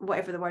nature,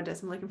 whatever the word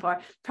is I'm looking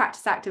for,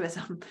 practice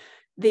activism,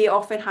 they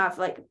often have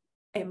like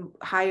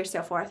higher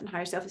self-worth and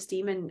higher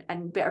self-esteem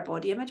and better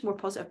body image, more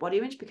positive body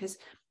image, because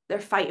they're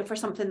fighting for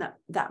something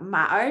that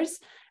matters.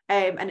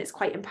 And it's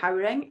quite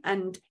empowering,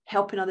 and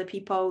helping other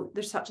people.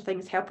 There's such a thing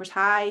as helper's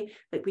high.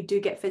 Like, we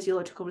do get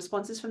physiological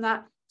responses from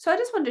that. So I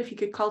just wonder if you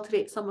could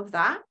cultivate some of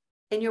that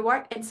in your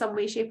work in some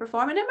way, shape, or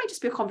form. And it might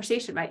just be a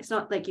conversation, right? It's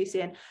not like you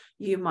saying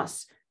you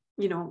must,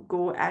 you know,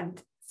 go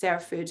and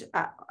serve food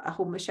at a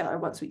homeless shelter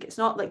once a week. It's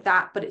not like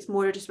that, but it's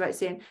more just about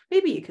saying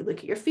maybe you could look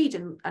at your feed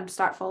and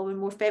start following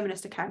more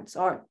feminist accounts,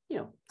 or, you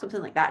know,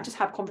 something like that. Just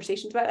have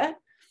conversations about it.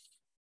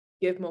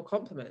 Give more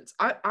compliments.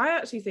 I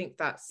actually think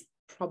that's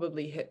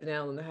probably hit the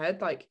nail on the head.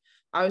 Like,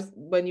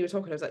 when you were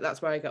talking, I was like, that's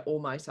where I get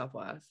all my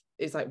self-worth,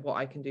 is like what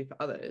I can do for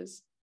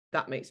others.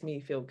 That makes me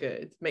feel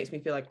good, makes me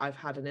feel like I've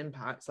had an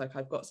impact, like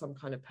I've got some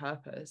kind of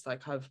purpose,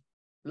 like I've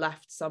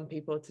left some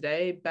people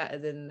today better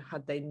than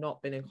had they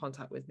not been in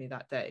contact with me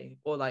that day,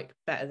 or like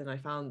better than I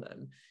found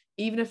them,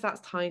 even if that's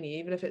tiny,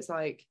 even if it's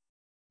like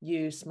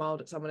you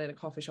smiled at someone in a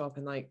coffee shop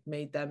and like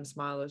made them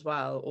smile as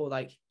well, or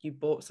like you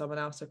bought someone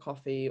else a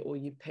coffee, or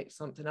you picked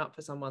something up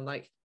for someone.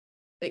 Like,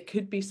 it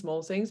could be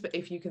small things, but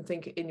if you can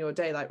think in your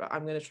day, like,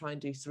 I'm going to try and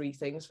do 3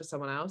 things for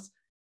someone else,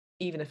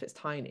 even if it's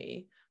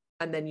tiny,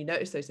 and then you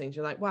notice those things,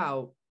 you're like,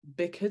 wow,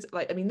 because,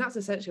 like, I mean, that's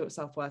essentially what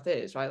self-worth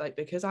is, right? Like,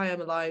 because I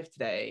am alive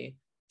today,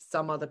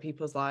 some other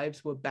people's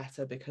lives were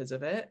better because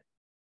of it.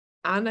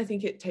 And I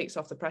think it takes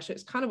off the pressure.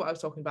 It's kind of what I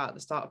was talking about at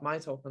the start of my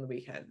talk on the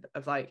weekend,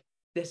 of like,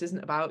 this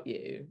isn't about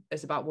you,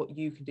 it's about what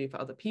you can do for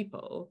other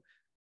people.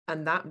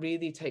 And that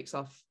really takes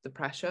off the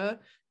pressure.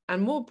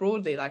 And more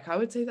broadly, like, I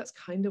would say that's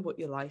kind of what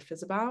your life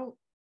is about.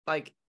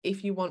 Like,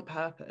 if you want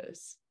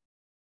purpose,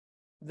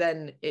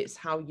 then it's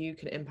how you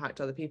can impact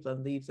other people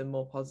and leave them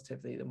more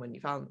positively than when you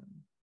found them.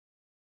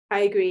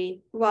 I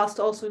agree, whilst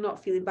also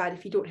not feeling bad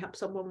if you don't help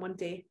someone one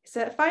day. It's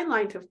a fine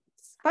line to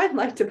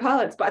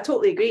balance, but I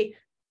totally agree.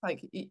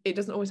 Like, it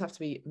doesn't always have to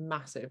be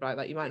massive, right?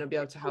 Like, you might not be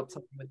able to help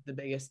someone with the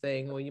biggest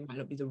thing, or you might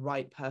not be the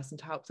right person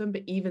to help them,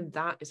 but even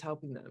that is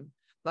helping them.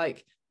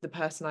 Like the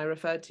person I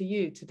referred to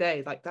you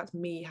today, like that's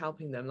me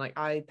helping them. Like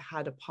I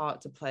had a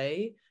part to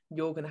play,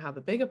 you're going to have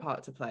a bigger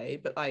part to play,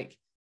 but like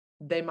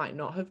they might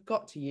not have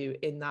got to you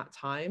in that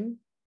time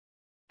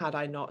had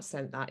I not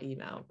sent that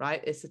email,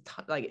 right? It's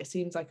like, it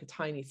seems like a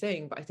tiny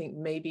thing, but I think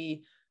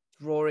maybe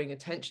drawing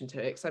attention to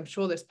it, because I'm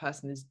sure this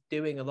person is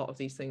doing a lot of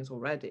these things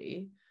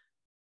already,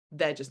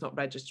 they're just not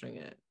registering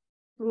it.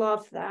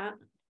 Love that.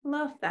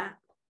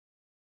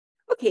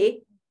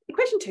 Okay,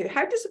 question 2,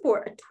 how to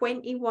support a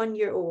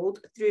 21-year-old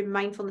through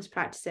mindfulness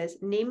practices,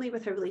 namely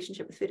with her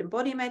relationship with food and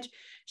body image.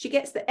 She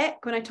gets the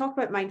ick when I talk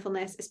about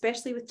mindfulness,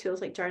 especially with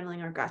tools like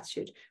journaling or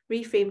gratitude.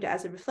 Reframed it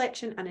as a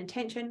reflection and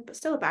intention, but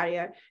still a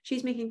barrier.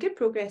 She's making good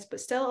progress, but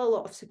still a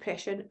lot of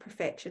suppression,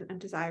 perfection, and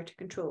desire to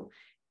control.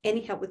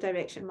 Any help with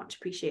direction, much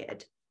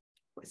appreciated.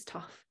 It's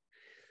tough.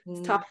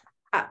 It's tough.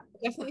 I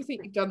definitely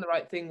think you've done the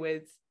right thing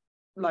with,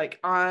 like,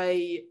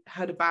 I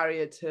had a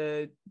barrier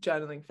to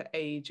journaling for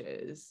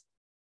ages,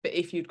 but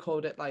if you'd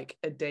called it like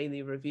a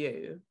daily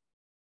review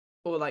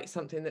or like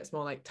something that's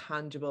more like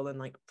tangible and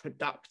like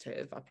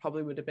productive, I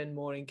probably would have been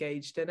more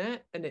engaged in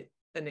it. And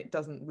it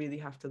doesn't really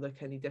have to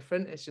look any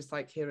different. It's just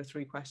like, here are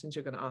 3 questions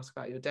you're going to ask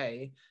about your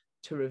day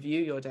to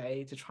review your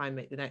day to try and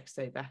make the next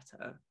day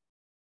better.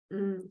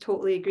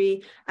 Totally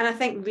agree. And I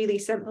think really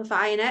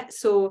simplifying it,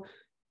 so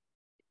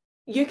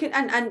you can,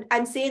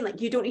 and saying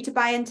like, you don't need to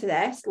buy into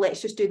this,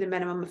 let's just do the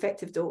minimum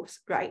effective dose,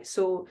 right?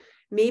 So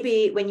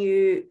maybe when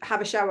you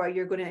have a shower,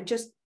 you're going to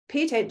just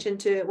pay attention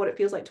to what it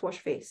feels like to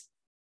wash your face.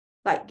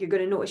 Like, you're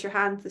going to notice your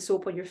hand, the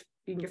soap on your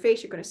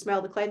face, you're going to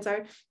smell the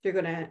cleanser, you're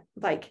going to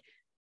like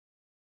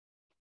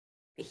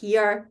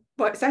hear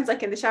what it sounds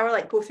like in the shower,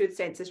 like go through the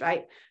senses,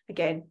 right?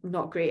 Again,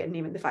 not great at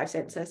naming the 5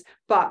 senses,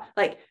 but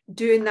like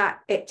doing that,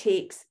 it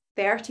takes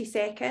 30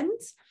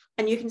 seconds.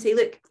 And you can say,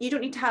 look, you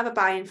don't need to have a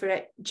buy-in for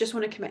it. Just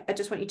want to commit. I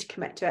just want you to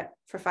commit to it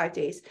for 5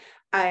 days.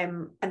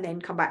 And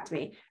then come back to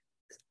me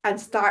and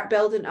start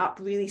building up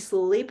really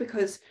slowly,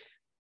 because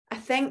I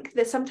think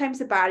that sometimes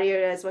the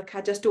barrier is like,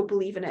 I just don't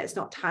believe in it. It's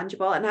not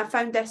tangible. And I've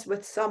found this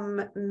with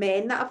some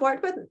men that I've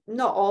worked with,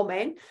 not all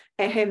men,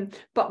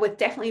 but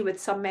definitely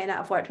with some men that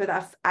I've worked with,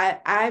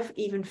 I've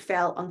even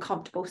felt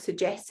uncomfortable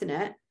suggesting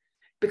it,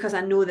 because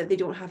I know that they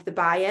don't have the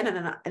buy-in,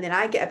 and then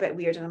I get a bit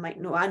weird and I'm like,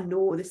 no, I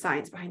know the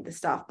science behind the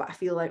stuff, but I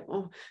feel like,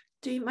 oh,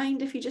 do you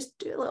mind if you just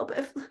do a little bit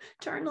of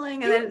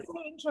journaling? And then what's so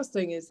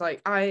interesting is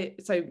like,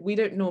 so we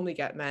don't normally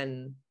get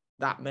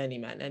that many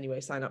men anyway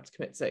sign up to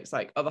Commit 6.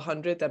 Like, of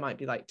 100 there might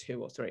be like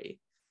 2 or 3,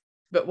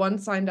 but one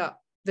signed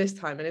up this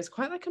time and it's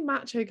quite like a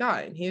macho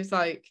guy, and he was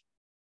like,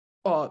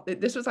 oh,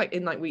 this was like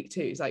in like week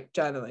 2, he's like,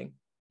 journaling,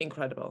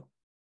 incredible.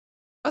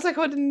 I was like,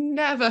 I would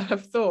never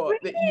have thought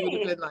that you would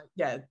have been like,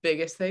 yeah,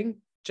 biggest thing,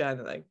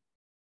 journaling.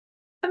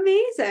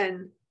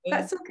 Amazing.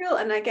 That's so cool.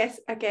 And I guess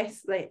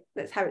like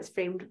that's how it's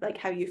framed, like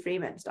how you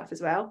frame it and stuff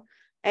as well.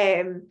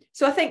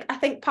 So I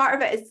think part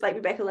of it is like,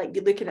 Rebecca, like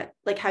you're looking at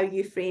like how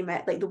you frame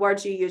it, like the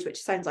words you use,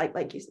 which sounds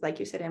like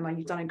you said, Emma,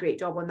 you've done a great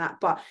job on that,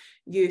 but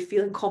you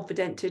feeling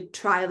confident to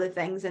try other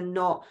things and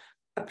not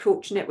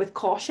approaching it with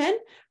caution,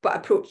 but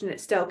approaching it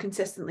still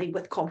consistently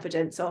with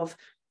confidence of,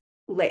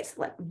 let's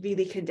like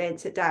really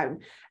condense it down.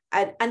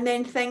 And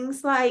then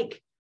things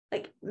like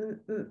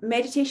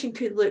meditation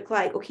could look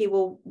like, okay,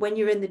 well, when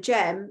you're in the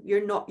gym, you're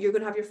going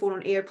to have your phone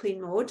on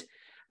airplane mode,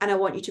 and I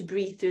want you to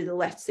breathe through the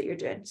lifts that you're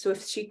doing. So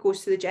if she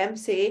goes to the gym,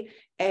 say,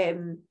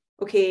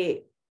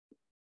 okay,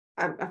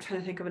 I'm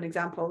trying to think of an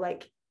example,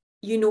 like,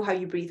 you know how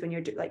you breathe when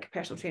you're like a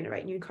personal trainer,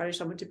 right? And you encourage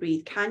someone to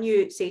breathe. Can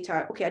you say to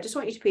her, okay, I just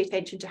want you to pay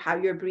attention to how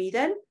you're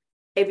breathing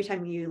every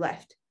time you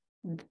lift.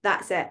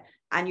 That's it.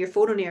 And your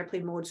phone on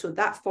airplane mode. So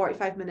that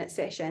 45-minute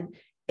session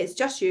is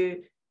just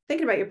you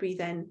thinking about your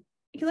breathing.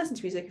 You can listen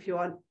to music if you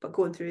want, but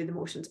going through the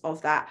motions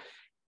of that.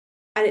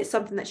 And it's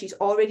something that she's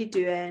already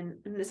doing.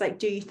 And it's like,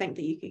 do you think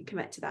that you can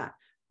commit to that?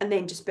 And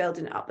then just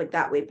building it up like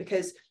that way,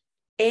 because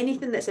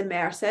anything that's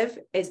immersive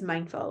is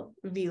mindful,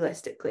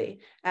 realistically.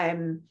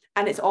 And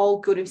it's all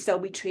going to still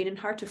be training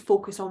her to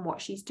focus on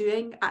what she's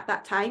doing at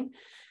that time.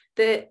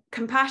 The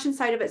compassion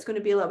side of it's going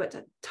to be a little bit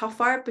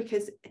tougher,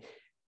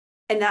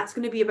 and that's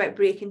going to be about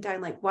breaking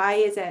down, like, what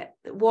is it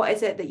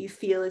that you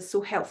feel is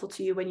so helpful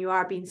to you when you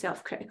are being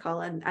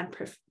self-critical and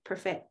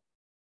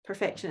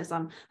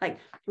perfectionism? Like,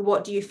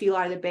 what do you feel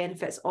are the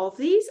benefits of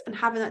these? And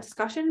having that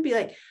discussion, be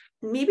like,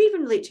 maybe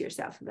even relate to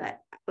yourself a bit.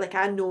 Like,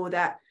 I know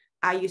that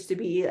I used to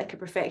be like a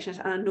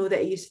perfectionist, and I know that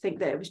I used to think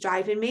that it was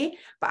driving me,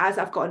 but as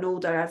I've gotten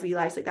older, I've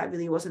realized like that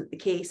really wasn't the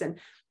case. And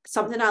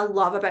something I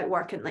love about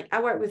working, like,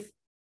 I work with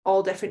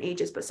all different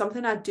ages, but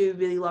something I do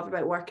really love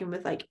about working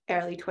with like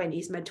early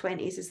 20s, mid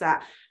 20s is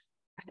that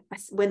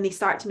when they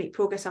start to make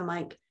progress, I'm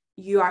like,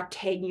 you are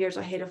 10 years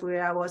ahead of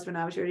where I was when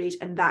I was your age,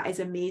 and that is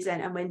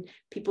amazing. And when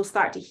people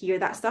start to hear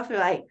that stuff, they're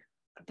like,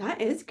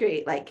 That is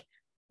great. Like,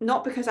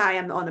 not because I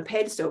am on a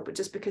pedestal, but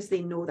just because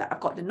they know that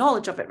I've got the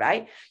knowledge of it,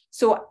 right?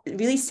 So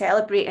really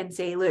celebrate and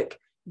say, look,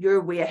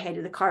 you're way ahead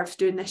of the curve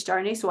doing this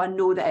journey. So I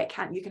know that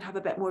you can have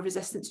a bit more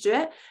resistance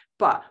to it,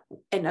 but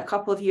in a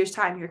couple of years'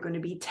 time, you're going to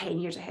be 10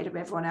 years ahead of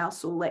everyone else.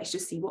 So let's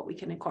just see what we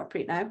can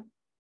incorporate now.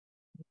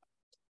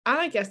 And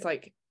I guess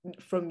like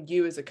from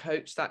you as a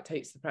coach, that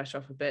takes the pressure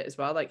off a bit as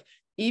well. Like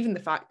even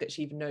the fact that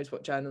she even knows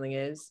what journaling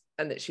is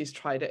and that she's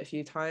tried it a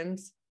few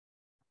times,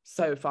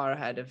 so far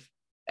ahead of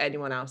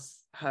anyone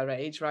else her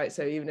age, right?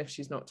 So even if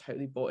she's not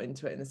totally bought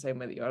into it in the same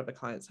way that your other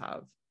clients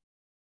have,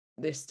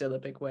 this is still a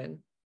big win.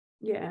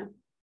 Yeah.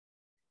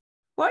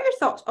 What are your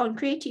thoughts on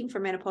creatine for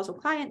menopausal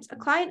clients? A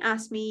client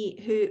asked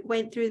me who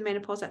went through the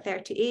menopause at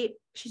 38.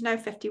 She's now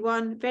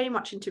 51, very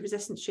much into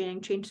resistance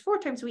training, trains 4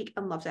 times a week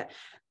and loves it.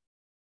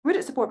 Would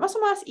it support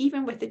muscle mass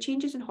even with the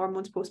changes in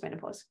hormones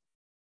post-menopause?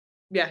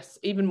 Yes,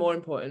 even more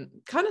important.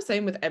 Kind of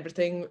same with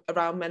everything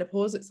around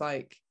menopause. It's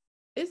like,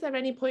 is there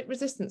any point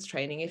resistance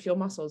training if your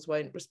muscles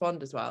won't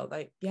respond as well?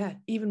 Like, yeah,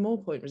 even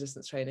more point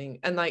resistance training.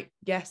 And like,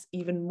 yes,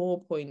 even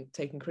more point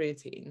taking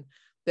creatine.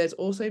 There's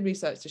also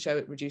research to show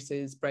it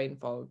reduces brain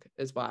fog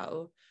as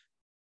well.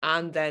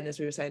 And then, as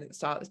we were saying at the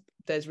start,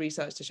 there's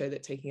research to show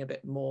that taking a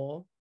bit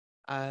more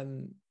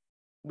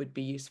would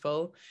be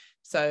useful.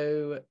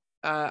 So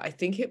I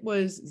think it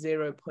was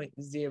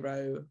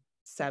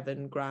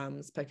 0.07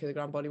 grams per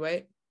kilogram body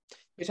weight,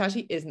 which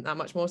actually isn't that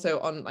much more. So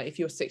on like if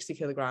you're 60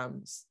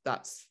 kilograms,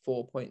 that's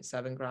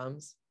 4.7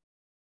 grams.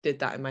 Did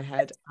that in my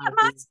head.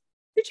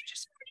 Did you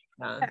just?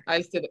 Yeah, I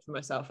just did it for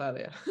myself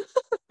earlier.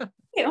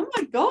 Hey, oh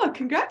my God,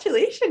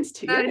 congratulations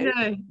to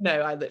you. No,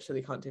 I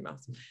literally can't do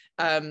maths.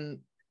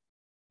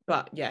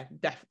 But yeah,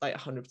 definitely like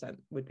 100%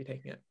 would be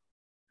taking it.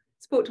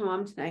 Spoke to my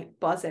mum tonight,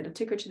 buzzing. I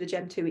took her to the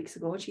gym 2 weeks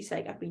ago and she's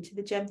like, I've been to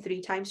the gym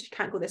 3 times. She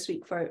can't go this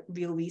week for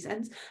real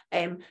reasons.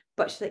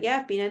 But she's like, yeah,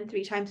 I've been in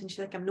 3 times. And she's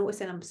like, I'm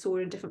noticing I'm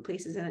sore in different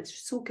places and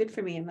it's so good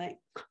for me. I'm like,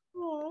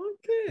 oh,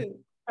 good.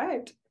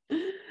 Right.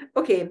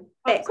 Okay.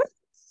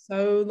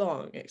 So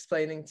long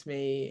explaining to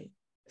me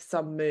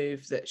some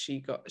move that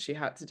she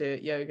had to do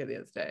at yoga the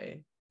other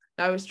day.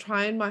 I was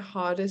trying my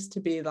hardest to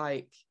be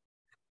like,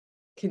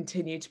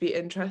 continue to be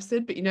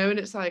interested, but you know, and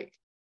it's like,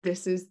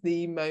 this is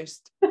the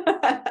most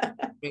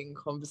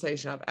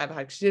conversation I've ever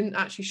had. She didn't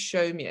actually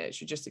show me it,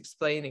 she was just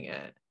explaining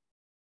it.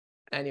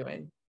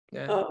 Anyway,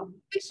 yeah.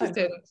 She's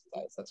doing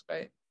exercise, that's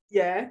great.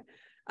 Yeah.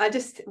 I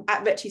just,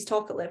 at Richie's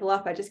talk at Level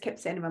Up, I just kept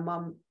sending my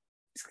mum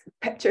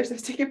pictures. I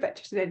was taking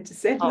pictures and then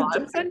just sending them.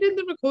 I'm sending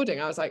the recording.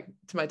 I was like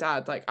to my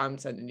dad, like, I'm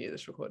sending you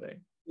this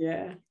recording.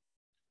 Yeah.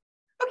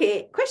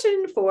 Okay,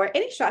 question 4.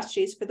 Any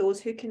strategies for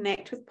those who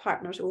connect with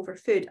partners over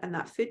food and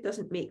that food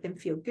doesn't make them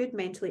feel good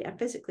mentally and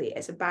physically?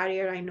 It's a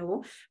barrier, I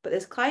know, but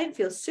this client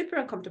feels super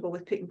uncomfortable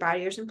with putting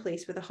barriers in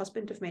place with a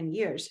husband of many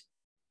years.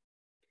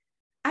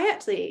 I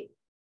actually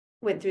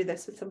went through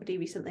this with somebody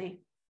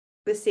recently,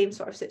 the same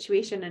sort of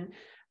situation. And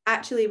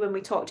actually, when we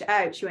talked it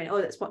out, she went,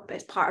 oh, that's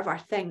part of our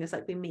thing. Is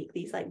like we make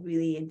these like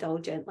really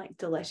indulgent, like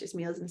delicious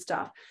meals and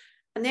stuff.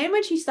 And then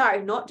when she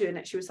started not doing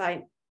it, she was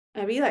like,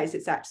 I realized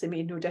it's actually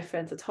made no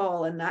difference at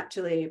all. And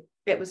actually,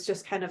 it was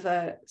just kind of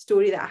a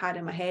story that I had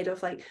in my head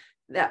of like,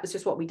 that was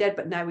just what we did,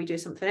 but now we do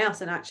something else.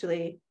 And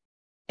actually,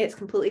 it's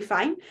completely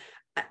fine.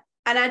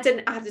 And I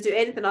didn't have to do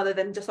anything other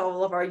than just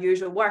all of our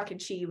usual work.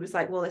 And she was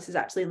like, well, this is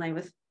actually in line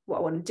with what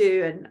I want to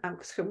do. And I'm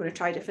going to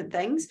try different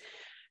things.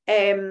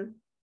 It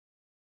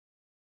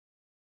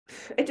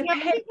depends. Yeah, I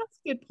think that's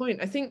a good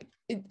point. I think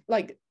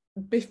like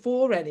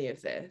before any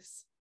of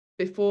this,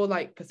 before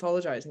like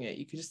pathologizing it,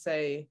 you could just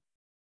say,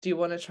 do you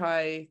want to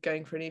try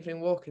going for an evening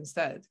walk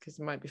instead? Because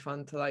it might be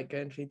fun to like go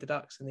and feed the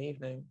ducks in the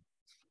evening.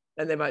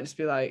 And they might just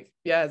be like,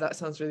 yeah, that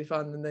sounds really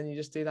fun. And then you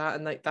just do that.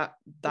 And like that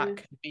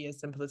could be as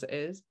simple as it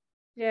is.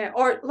 Yeah.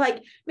 Or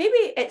like, maybe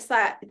it's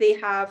that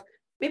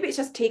maybe it's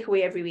just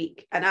takeaway every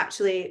week. And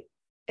actually,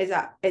 is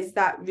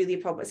that really a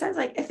problem? It sounds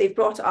like if they've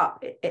brought it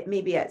up, it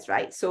maybe is,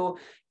 right? So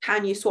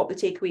can you swap the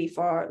takeaway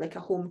for like a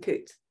home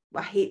cooked?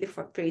 I hate the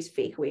phrase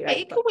fake away,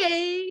 right?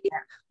 Takeaway.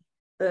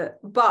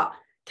 But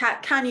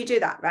can you do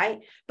that, right?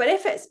 But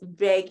if it's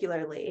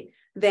regularly,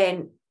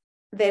 then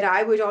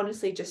I would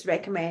honestly just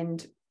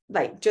recommend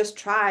like just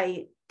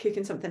try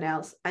cooking something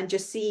else and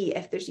just see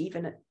if there's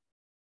even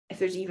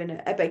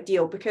a big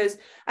deal. Because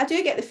I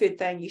do get the food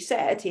thing. You sit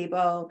at a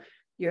table,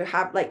 you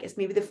have like, it's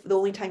maybe the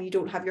only time you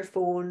don't have your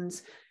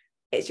phones,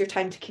 it's your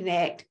time to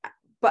connect.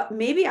 But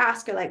maybe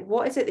ask her like,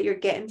 what is it that you're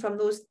getting from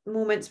those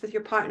moments with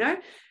your partner?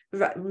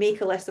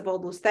 Make a list of all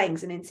those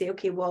things and then say,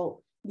 okay,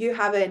 well, you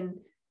having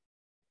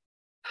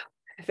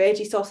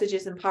veggie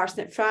sausages and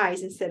parsnip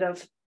fries instead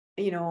of,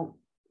 you know,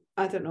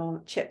 I don't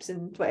know, chips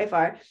and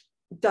whatever,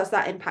 does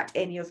that impact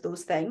any of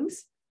those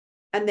things?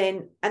 And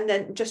then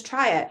just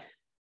try it.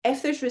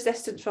 If there's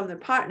resistance from their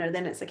partner,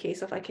 then it's a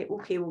case of like,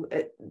 okay, well,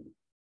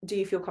 do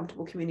you feel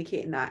comfortable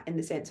communicating that in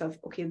the sense of,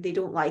 okay, they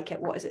don't like it,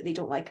 what is it they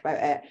don't like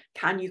about it?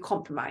 Can you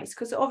compromise?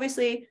 Because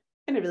obviously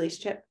in a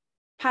relationship,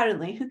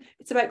 apparently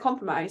it's about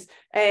compromise.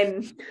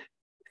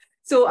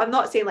 So I'm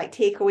not saying like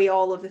take away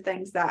all of the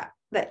things that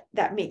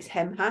makes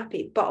him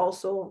happy, but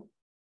also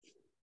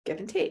give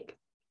and take.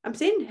 I'm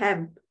saying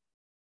him.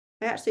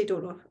 I actually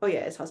don't know. Oh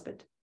yeah, his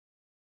husband.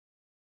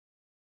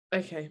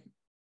 Okay.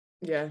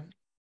 Yeah.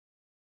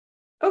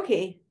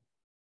 Okay.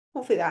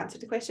 Hopefully that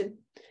answered the question.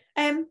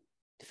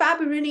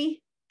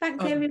 Fabaruni.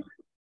 Thanks, everyone.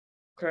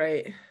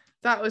 Great.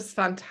 That was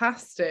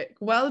fantastic.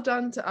 Well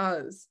done to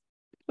us.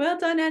 Well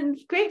done, and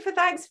great for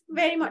thanks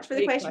very much for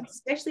the Great questions,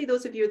 especially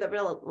those of you that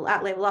were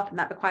at level up and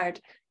that required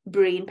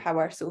brain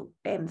power. So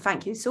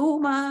thank you so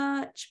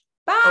much.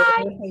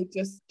 Bye. Okay,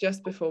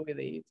 just before we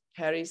leave,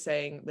 Kerry's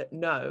saying that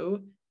no,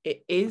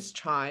 it is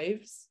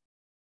chives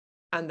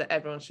and that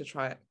everyone should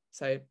try it.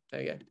 So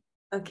there you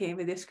go. Okay,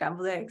 with your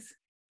scrambled eggs.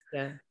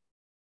 Yeah.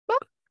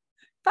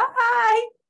 Bye.